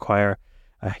aircraft require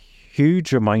a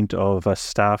huge amount of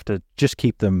staff to just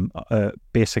keep them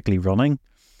basically running.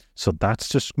 So that's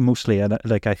just mostly,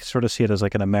 I sort of see it as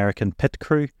like an American pit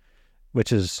crew,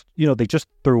 which is, they just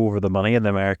throw over the money and the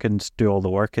Americans do all the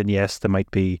work. And yes, there might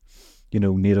be,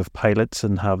 native pilots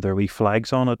and have their wee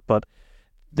flags on it, but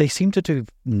they seem to do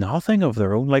nothing of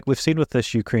their own. Like we've seen with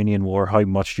this Ukrainian war, how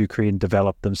much Ukraine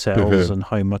developed themselves and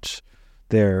how much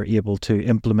they're able to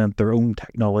implement their own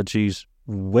technologies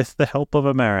with the help of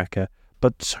America.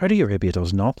 But Saudi Arabia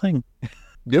does nothing.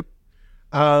 Yep.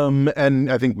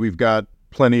 And I think we've got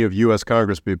plenty of U.S.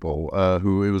 Congress people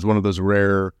who, it was one of those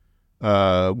rare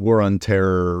war on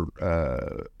terror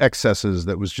excesses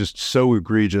that was just so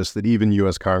egregious that even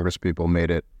U.S. Congress people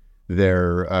made it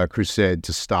their crusade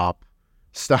to stop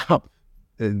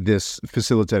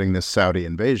facilitating this Saudi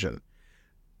invasion.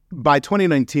 By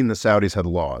 2019, the Saudis had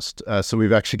lost. So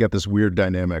we've actually got this weird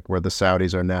dynamic where the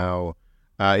Saudis are now,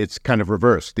 it's kind of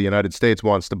reversed. The United States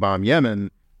wants to bomb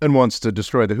Yemen and wants to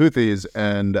destroy the Houthis,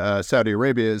 and Saudi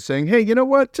Arabia is saying, hey, you know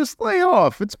what? Just lay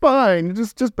off. It's fine.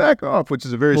 Just back off, which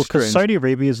is a very strange... Well, because Saudi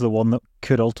Arabia is the one that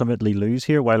could ultimately lose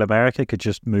here, while America could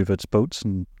just move its boats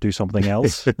and do something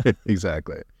else.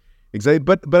 Exactly.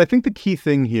 But I think the key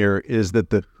thing here is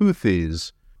that the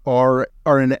Houthis are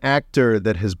an actor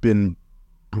that has been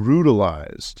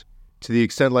brutalized to the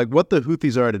extent, like, what the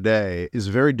Houthis are today is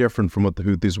very different from what the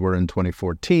Houthis were in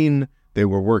 2014. They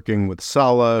were working with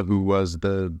Saleh, who was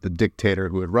the dictator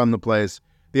who had run the place.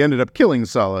 They ended up killing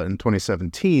Saleh in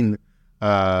 2017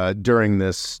 during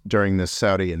this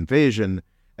Saudi invasion.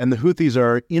 And the Houthis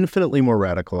are infinitely more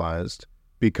radicalized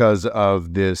because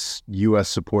of this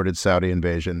U.S.-supported Saudi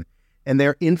invasion. And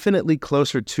they're infinitely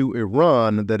closer to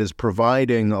Iran, that is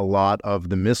providing a lot of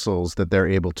the missiles that they're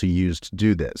able to use to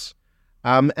do this.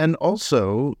 And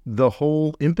also the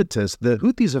whole impetus, the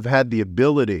Houthis have had the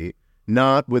ability,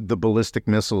 not with the ballistic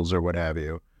missiles or what have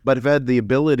you, but have had the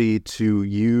ability to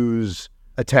use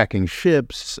attacking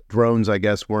ships. Drones, I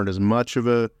guess, weren't as much of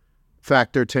a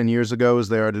factor 10 years ago as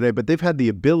they are today, but they've had the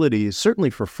ability, certainly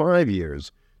for 5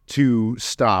 years, to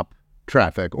stop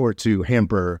traffic or to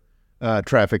hamper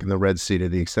traffic in the Red Sea to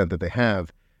the extent that they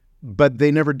have. But they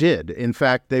never did. In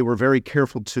fact, they were very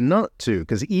careful to not to,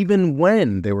 because even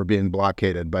when they were being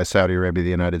blockaded by Saudi Arabia, the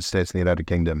United States, and the United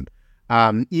Kingdom,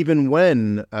 even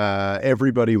when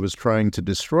everybody was trying to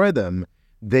destroy them,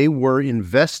 they were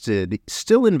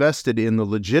still invested in the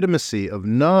legitimacy of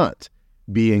not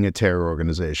being a terror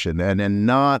organization and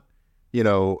not,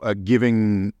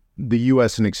 giving the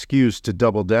U.S. an excuse to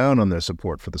double down on their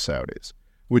support for the Saudis,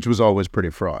 which was always pretty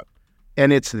fraught.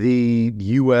 And it's the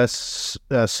U.S.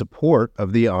 Support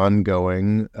of the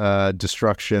ongoing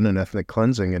destruction and ethnic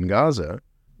cleansing in Gaza,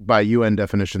 by UN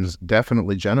definitions,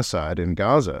 definitely genocide in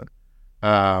Gaza,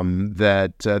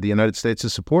 that the United States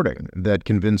is supporting, that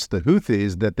convinced the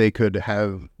Houthis that they could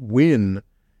win.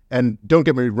 And don't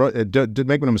get me wrong, don't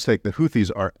make no mistake, the Houthis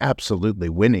are absolutely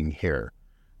winning here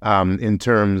in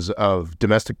terms of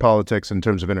domestic politics, in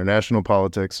terms of international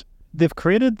politics. They've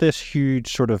created this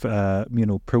huge sort of,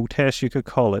 protest, you could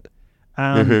call it.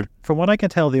 And from what I can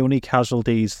tell, the only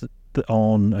casualties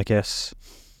on, I guess,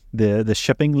 the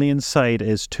shipping lane side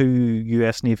is 2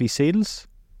 U.S. Navy SEALs.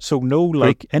 So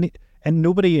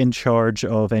nobody in charge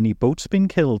of any boats being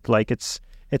killed. Like, it's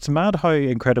mad how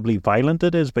incredibly violent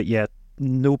it is, but yet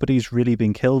nobody's really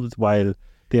been killed, while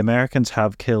the Americans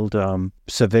have killed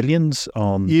civilians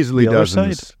on easily the other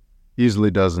dozens. side.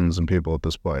 Easily dozens of people at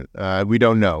this point. We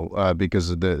don't know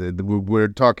because we're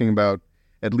talking about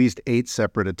at least 8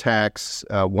 separate attacks,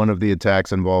 one of the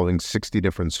attacks involving 60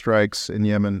 different strikes in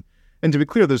Yemen. And to be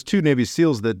clear, those 2 Navy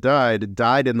SEALs that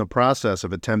died in the process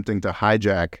of attempting to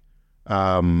hijack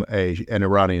an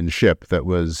Iranian ship that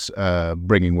was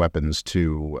bringing weapons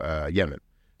to Yemen.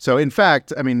 So in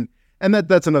fact, I mean, and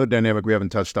that's another dynamic we haven't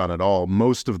touched on at all.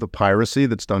 Most of the piracy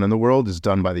that's done in the world is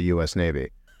done by the U.S.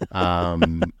 Navy.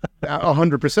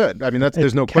 100%. I mean,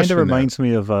 there's no question. It kind of reminds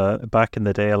me of back in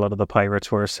the day, a lot of the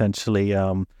pirates were essentially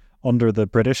under the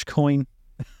British coin.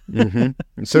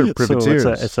 Sort of privateers.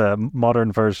 So it's a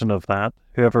modern version of that.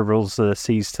 Whoever rules the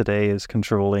seas today is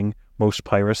controlling most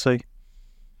piracy.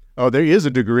 Oh, there is a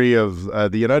degree of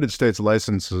the United States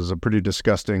licenses a pretty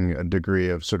disgusting degree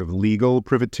of sort of legal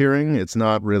privateering. It's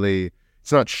not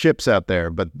ships out there,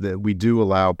 but we do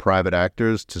allow private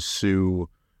actors to sue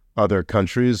other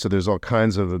countries. So there's all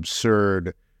kinds of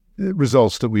absurd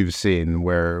results that we've seen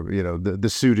where, the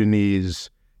Sudanese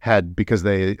had, because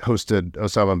they hosted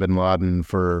Osama bin Laden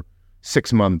for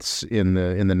 6 months in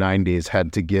the 90s,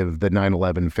 had to give the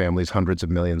 9/11 families hundreds of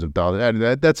millions of dollars.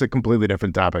 And that's a completely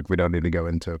different topic we don't need to go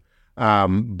into.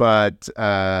 But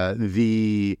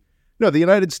the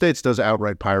United States does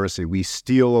outright piracy. We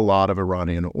steal a lot of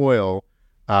Iranian oil.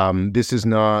 This is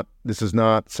not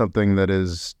something that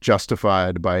is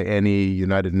justified by any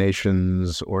United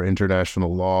Nations or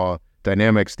international law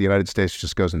dynamics. The United States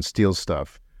just goes and steals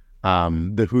stuff.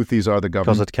 The Houthis are the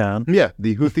government. Because it can. Yeah,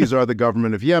 the Houthis are the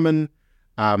government of Yemen,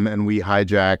 and we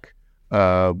hijack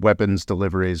weapons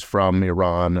deliveries from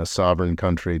Iran, a sovereign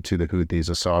country, to the Houthis,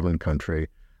 a sovereign country.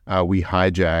 We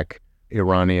hijack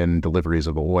Iranian deliveries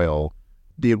of oil.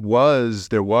 There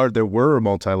were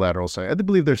multilateral sanctions. I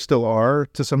believe there still are,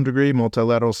 to some degree,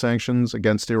 multilateral sanctions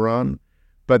against Iran,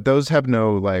 but those have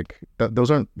those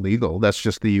aren't legal. That's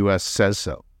just the U.S. says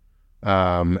so,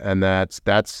 and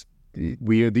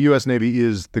the U.S. Navy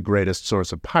is the greatest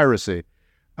source of piracy.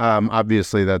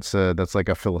 Obviously, that's like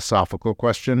a philosophical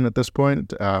question at this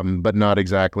point, but not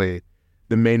exactly.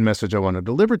 The main message I want to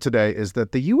deliver today is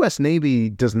that the U.S. Navy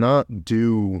does not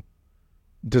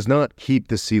keep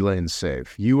the sea lanes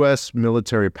safe. U.S.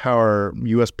 military power,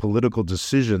 U.S. political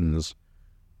decisions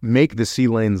make the sea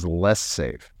lanes less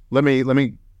safe. Let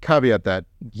me caveat that.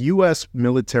 U.S.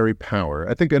 military power,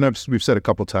 I think, and we've said a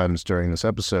couple times during this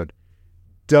episode,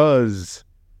 does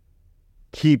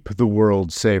keep the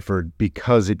world safer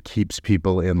because it keeps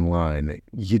people in line.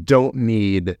 You don't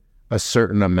need a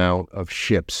certain amount of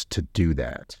ships to do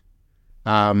that.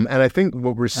 And I think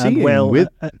what we're seeing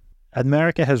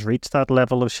America has reached that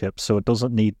level of ships, so it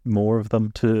doesn't need more of them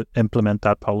to implement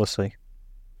that policy.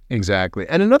 Exactly.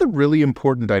 And another really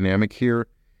important dynamic here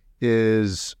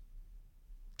is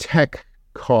tech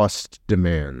cost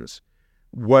demands.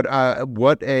 The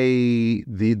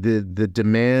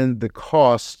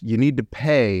cost you need to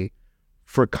pay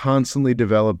for constantly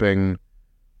developing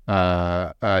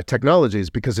technologies,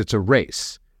 because it's a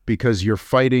race, because you're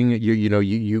fighting,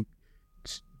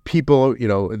 people,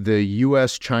 the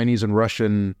U.S., Chinese, and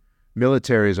Russian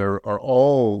militaries are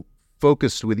all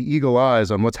focused with eagle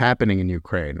eyes on what's happening in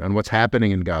Ukraine, on what's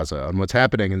happening in Gaza, on what's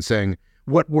happening, and saying,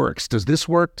 what works? Does this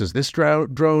work? Does this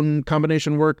drone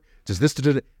combination work? Does this?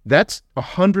 That's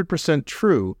 100%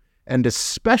 true. And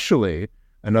especially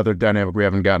another dynamic we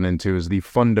haven't gotten into is the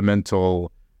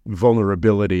fundamental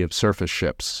vulnerability of surface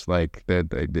ships. Like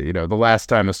the last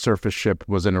time a surface ship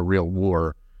was in a real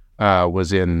war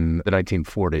was in the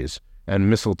 1940s, and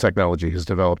missile technology has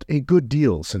developed a good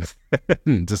deal since,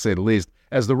 to say the least,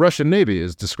 as the Russian Navy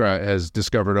has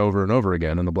discovered over and over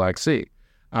again in the Black Sea.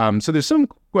 So there's some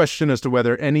question as to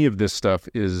whether any of this stuff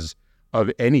is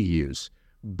of any use.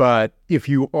 But if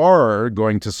you are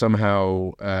going to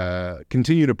somehow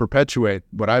continue to perpetuate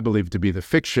what I believe to be the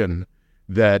fiction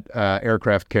that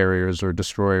aircraft carriers or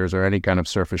destroyers or any kind of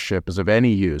surface ship is of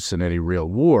any use in any real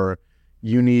war,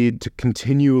 you need to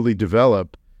continually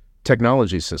develop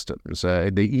technology systems.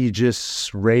 The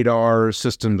Aegis radar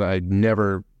systems, I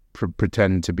never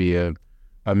pretend to be a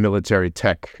military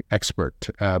tech expert,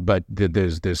 but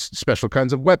there's special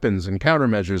kinds of weapons and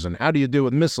countermeasures, and how do you deal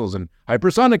with missiles and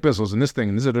hypersonic missiles and this thing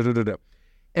and this,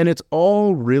 and it's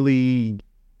all really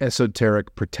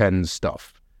esoteric pretend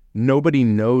stuff. Nobody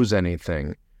knows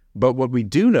anything, but what we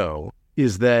do know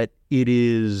is that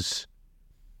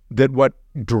what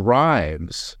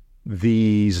drives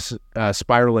these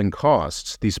spiraling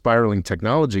costs, these spiraling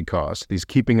technology costs, these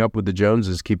keeping up with the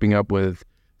Joneses, keeping up with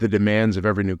the demands of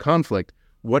every new conflict,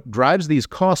 what drives these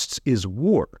costs is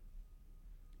war.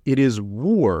 It is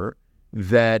war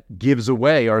that gives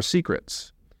away our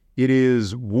secrets. It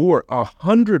is war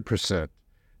 100%.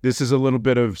 This is a little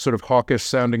bit of sort of hawkish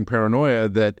sounding paranoia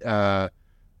that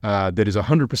is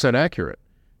 100% accurate.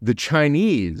 The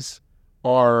Chinese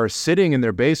are sitting in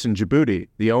their base in Djibouti.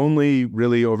 The only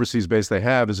really overseas base they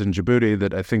have is in Djibouti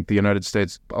that I think the United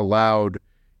States allowed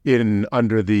in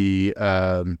under the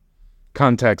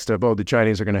context of, the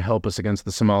Chinese are going to help us against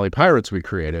the Somali pirates we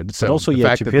created. So but also,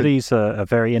 Djibouti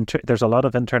is there's a lot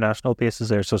of international bases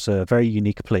there, so it's a very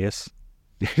unique place.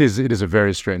 It is a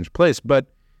very strange place.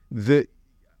 But the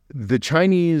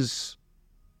Chinese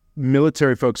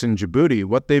military folks in Djibouti,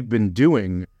 what they've been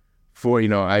doing for,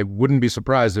 I wouldn't be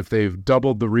surprised if they've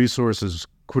doubled the resources,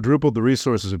 quadrupled the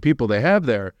resources of people they have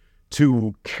there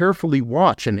to carefully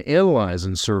watch and analyze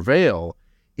and surveil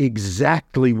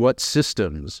exactly what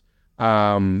systems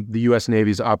the U.S.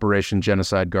 Navy's Operation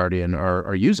Genocide Guardian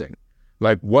are using.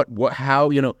 Like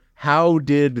how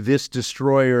did this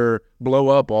destroyer blow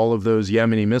up all of those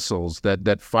Yemeni missiles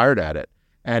that fired at it?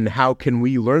 And how can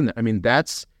we learn that? I mean,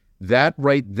 that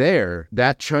right there,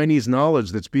 that Chinese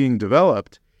knowledge that's being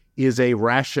developed is a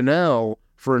rationale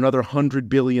for another $100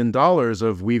 billion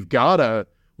of we've got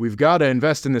to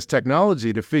invest in this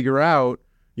technology to figure out,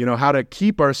 how to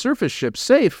keep our surface ships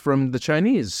safe from the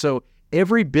Chinese. So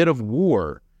every bit of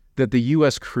war that the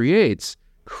U.S. creates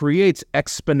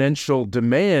exponential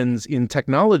demands in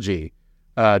technology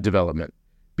development,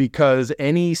 because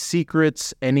any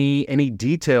secrets, any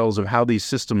details of how these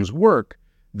systems work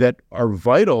that are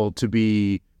vital to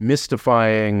be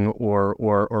mystifying or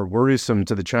worrisome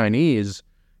to the Chinese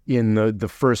in the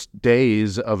first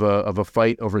days of a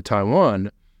fight over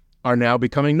Taiwan are now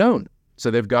becoming known.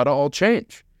 So they've got to all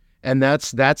change. And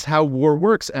that's how war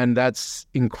works, and that's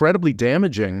incredibly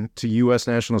damaging to U.S.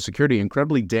 national security,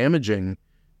 incredibly damaging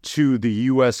to the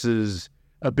U.S.'s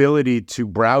ability to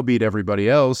browbeat everybody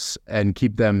else and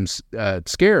keep them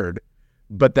scared.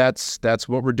 But that's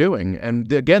what we're doing.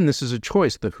 And again, this is a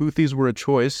choice. The Houthis were a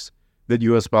choice that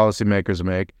U.S. policymakers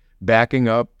make. Backing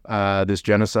up this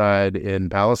genocide in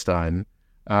Palestine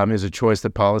is a choice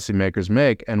that policymakers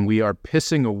make, and we are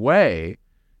pissing away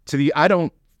to I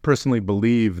don't personally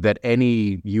believe that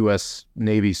any U.S.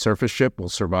 Navy surface ship will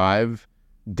survive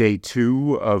day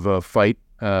 2 of a fight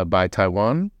by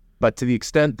Taiwan. But to the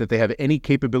extent that they have any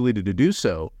capability to do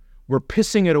so, we're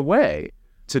pissing it away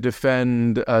to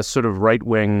defend a sort of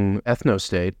right-wing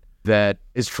ethno-state that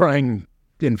is trying,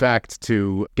 in fact,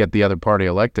 to get the other party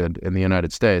elected in the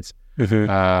United States,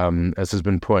 as has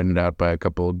been pointed out by a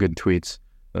couple of good tweets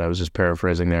that I was just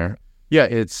paraphrasing there. Yeah,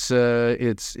 it's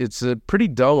pretty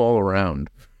dull all around,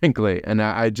 frankly. And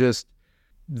I just,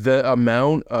 the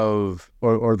amount of,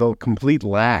 or the complete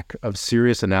lack of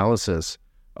serious analysis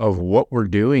of what we're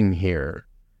doing here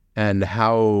and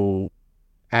how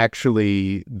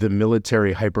actually the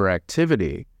military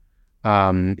hyperactivity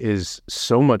is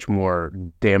so much more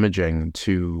damaging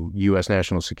to U.S.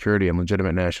 national security and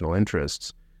legitimate national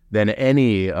interests than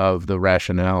any of the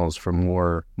rationales for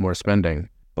more spending.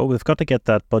 But we've got to get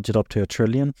that budget up to $1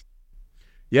 trillion.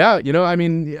 Yeah,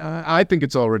 I think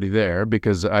it's already there,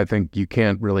 because I think you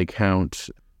can't really count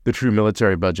the true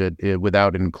military budget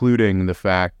without including the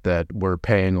fact that we're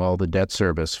paying all the debt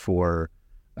service for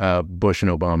Bush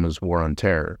and Obama's war on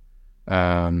terror.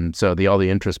 So all the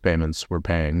interest payments we're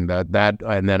paying that,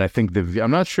 and then I think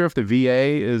I'm not sure if the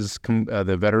VA is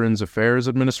the Veterans Affairs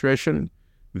Administration,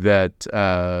 that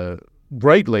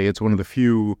rightly it's one of the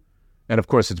few, and of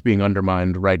course it's being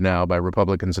undermined right now by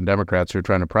Republicans and Democrats who are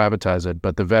trying to privatize it.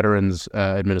 But the Veterans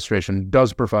Administration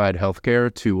does provide health care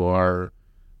to our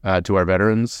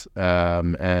veterans,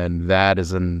 and that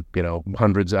is in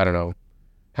hundreds. I don't know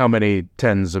how many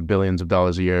tens of billions of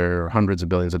dollars a year, or hundreds of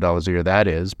billions of dollars a year that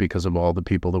is, because of all the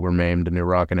people that were maimed in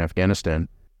Iraq and Afghanistan.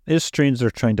 It is strange they're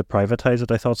trying to privatize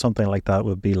it. I thought something like that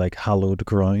would be like hallowed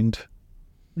ground.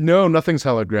 No, nothing's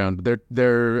hallowed ground.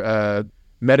 They're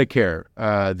Medicare,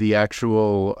 the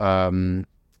actual,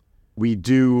 we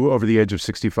do, over the age of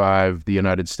 65, the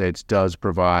United States does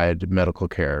provide medical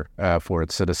care for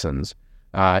its citizens.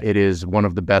 It is one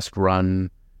of the best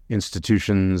run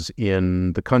institutions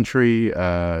in the country.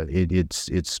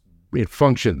 It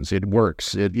functions, it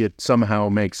works, it somehow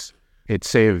makes, it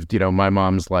saved, my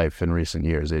mom's life in recent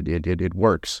years. It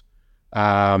works.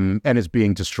 And it's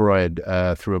being destroyed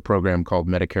through a program called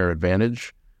Medicare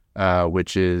Advantage,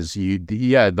 which is you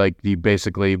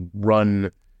basically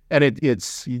run, and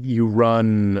you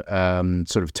run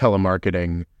sort of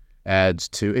telemarketing ads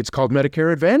to. It's called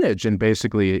Medicare Advantage, and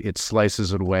basically it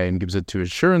slices it away and gives it to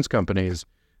insurance companies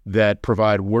that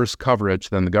provide worse coverage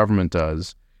than the government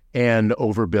does and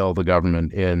overbill the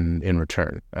government in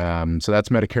return. So that's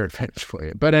Medicare Advantage for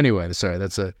you. But anyway, sorry,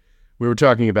 we were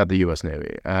talking about the U.S.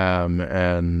 Navy,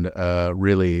 and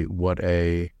really what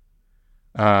we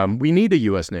need a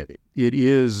U.S. Navy. It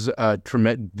is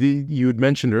tremendous. You had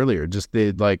mentioned earlier, just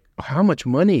how much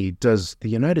money does the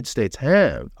United States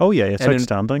have? Oh yeah, it's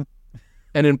outstanding.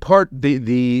 And in part,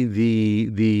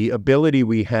 the ability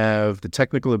we have, the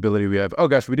technical ability we have. Oh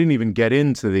gosh, we didn't even get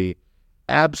into the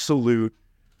absolute.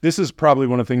 This is probably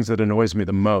one of the things that annoys me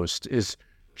the most is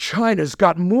China's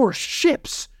got more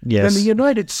ships than the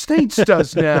United States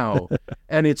does now.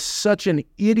 And it's such an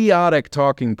idiotic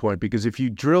talking point, because if you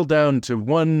drill down to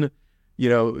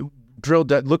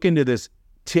look into this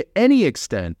to any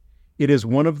extent, it is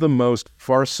one of the most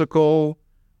farcical,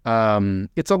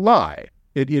 it's a lie.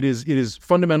 It is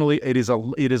fundamentally, it is a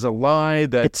lie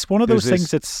that it's one of those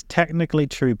things that's technically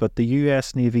true, but the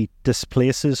U.S. Navy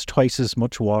displaces twice as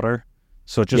much water.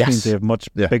 So it just means they have much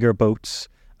bigger boats.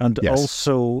 And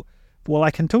also, well, I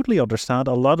can totally understand.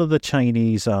 A lot of the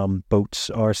Chinese boats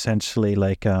are essentially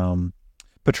like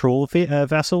patrol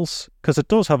vessels, because it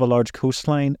does have a large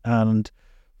coastline. And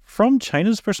from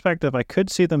China's perspective, I could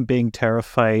see them being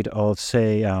terrified of,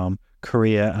 say,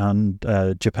 Korea and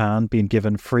Japan being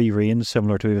given free rein,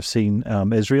 similar to we've seen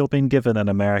Israel being given, and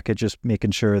America just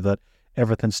making sure that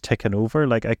everything's ticking over.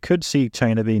 Like, I could see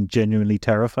China being genuinely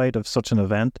terrified of such an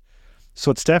event. So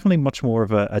it's definitely much more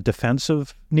of a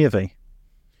defensive navy.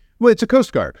 Well, it's a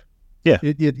Coast Guard. Yeah,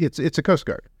 it's a Coast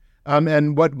Guard.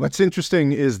 And what's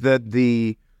interesting is that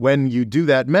when you do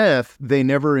that math, they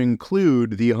never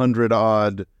include the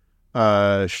 100-odd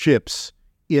ships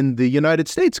in the United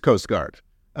States Coast Guard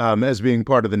as being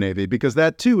part of the Navy, because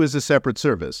that too is a separate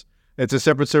service. It's a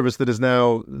separate service that is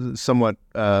now somewhat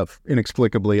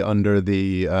inexplicably under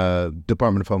the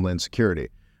Department of Homeland Security.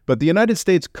 But the United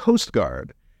States Coast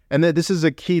Guard, and this is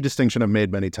a key distinction I've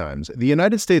made many times, the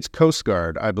United States Coast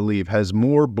Guard, I believe, has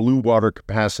more blue water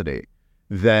capacity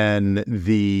than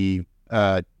the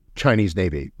Chinese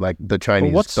Navy, like the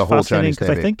whole Chinese Navy. Because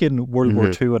I think in World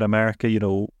War II, in America,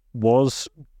 was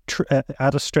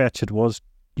at a stretch, it was,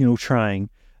 trying.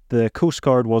 The Coast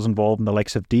Guard was involved in the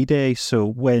likes of D-Day. So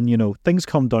when, things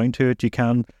come down to it, you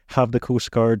can have the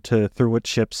Coast Guard to throw its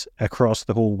ships across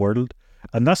the whole world.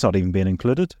 And that's not even being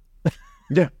included.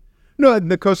 Yeah. No,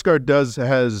 the Coast Guard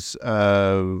has,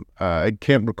 I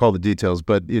can't recall the details,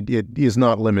 but it is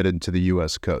not limited to the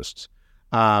U.S. coasts.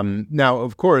 Now,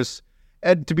 of course,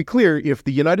 and to be clear, if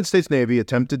the United States Navy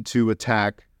attempted to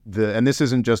attack and this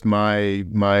isn't just my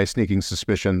sneaking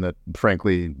suspicion that,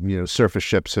 frankly, surface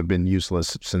ships have been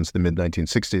useless since the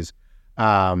mid-1960s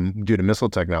due to missile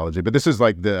technology. But this is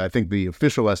I think the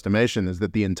official estimation is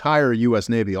that the entire U.S.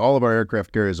 Navy, all of our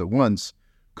aircraft carriers at once,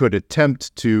 could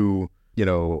attempt to,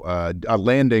 a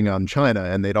landing on China,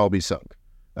 and they'd all be sunk,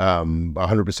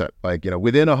 100%.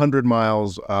 Within 100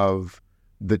 miles of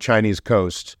the Chinese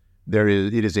coast,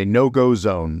 it is a no-go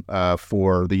zone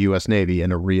for the U.S. Navy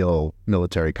in a real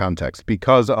military context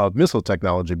because of missile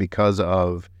technology, because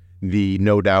of the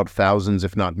no doubt thousands,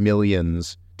 if not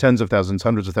millions, tens of thousands,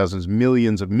 hundreds of thousands,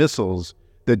 millions of missiles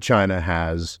that China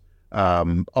has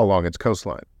along its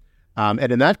coastline. And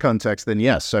in that context, then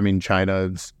yes, I mean,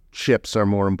 China's ships are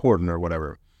more important or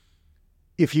whatever.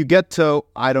 If you get to,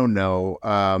 I don't know,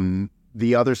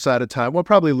 the other side of Taiwan, well,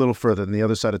 probably a little further than the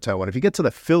other side of Taiwan. If you get to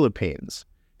the Philippines,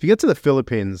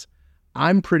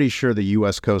 I'm pretty sure the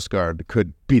U.S. Coast Guard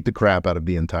could beat the crap out of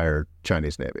the entire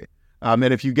Chinese Navy. And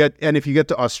if you get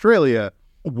to Australia,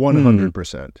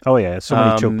 100%. Oh yeah, so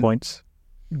many choke points.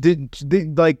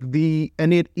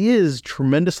 And it is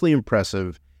tremendously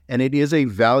impressive, and it is a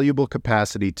valuable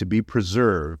capacity to be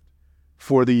preserved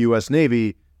for the U.S.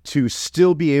 Navy to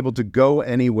still be able to go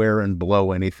anywhere and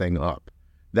blow anything up.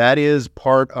 That is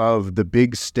part of the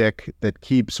big stick that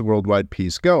keeps worldwide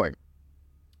peace going.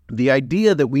 The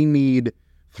idea that we need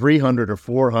 300 or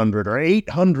 400 or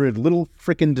 800 little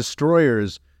frickin'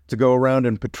 destroyers to go around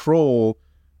and patrol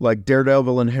like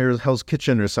Daredevil in Hell's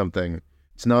Kitchen or something,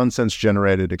 it's nonsense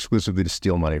generated exclusively to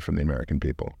steal money from the American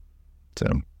people. So,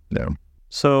 no.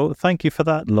 So thank you for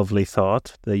that lovely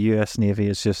thought. The U.S. Navy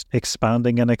is just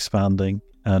expanding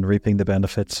and reaping the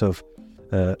benefits of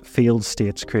failed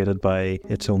states created by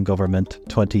its own government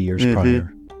 20 years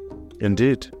prior.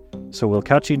 Indeed. So we'll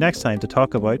catch you next time to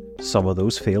talk about some of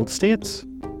those failed states.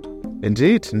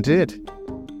 Indeed.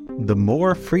 The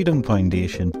More Freedom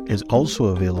Foundation is also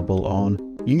available on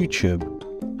YouTube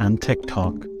and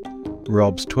TikTok.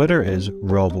 Rob's Twitter is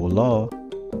RobOLaw,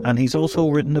 and he's also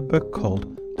written a book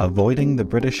called Avoiding the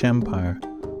British Empire,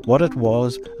 What It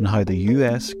Was and How the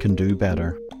US Can Do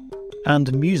Better.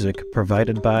 And music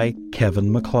provided by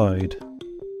Kevin MacLeod.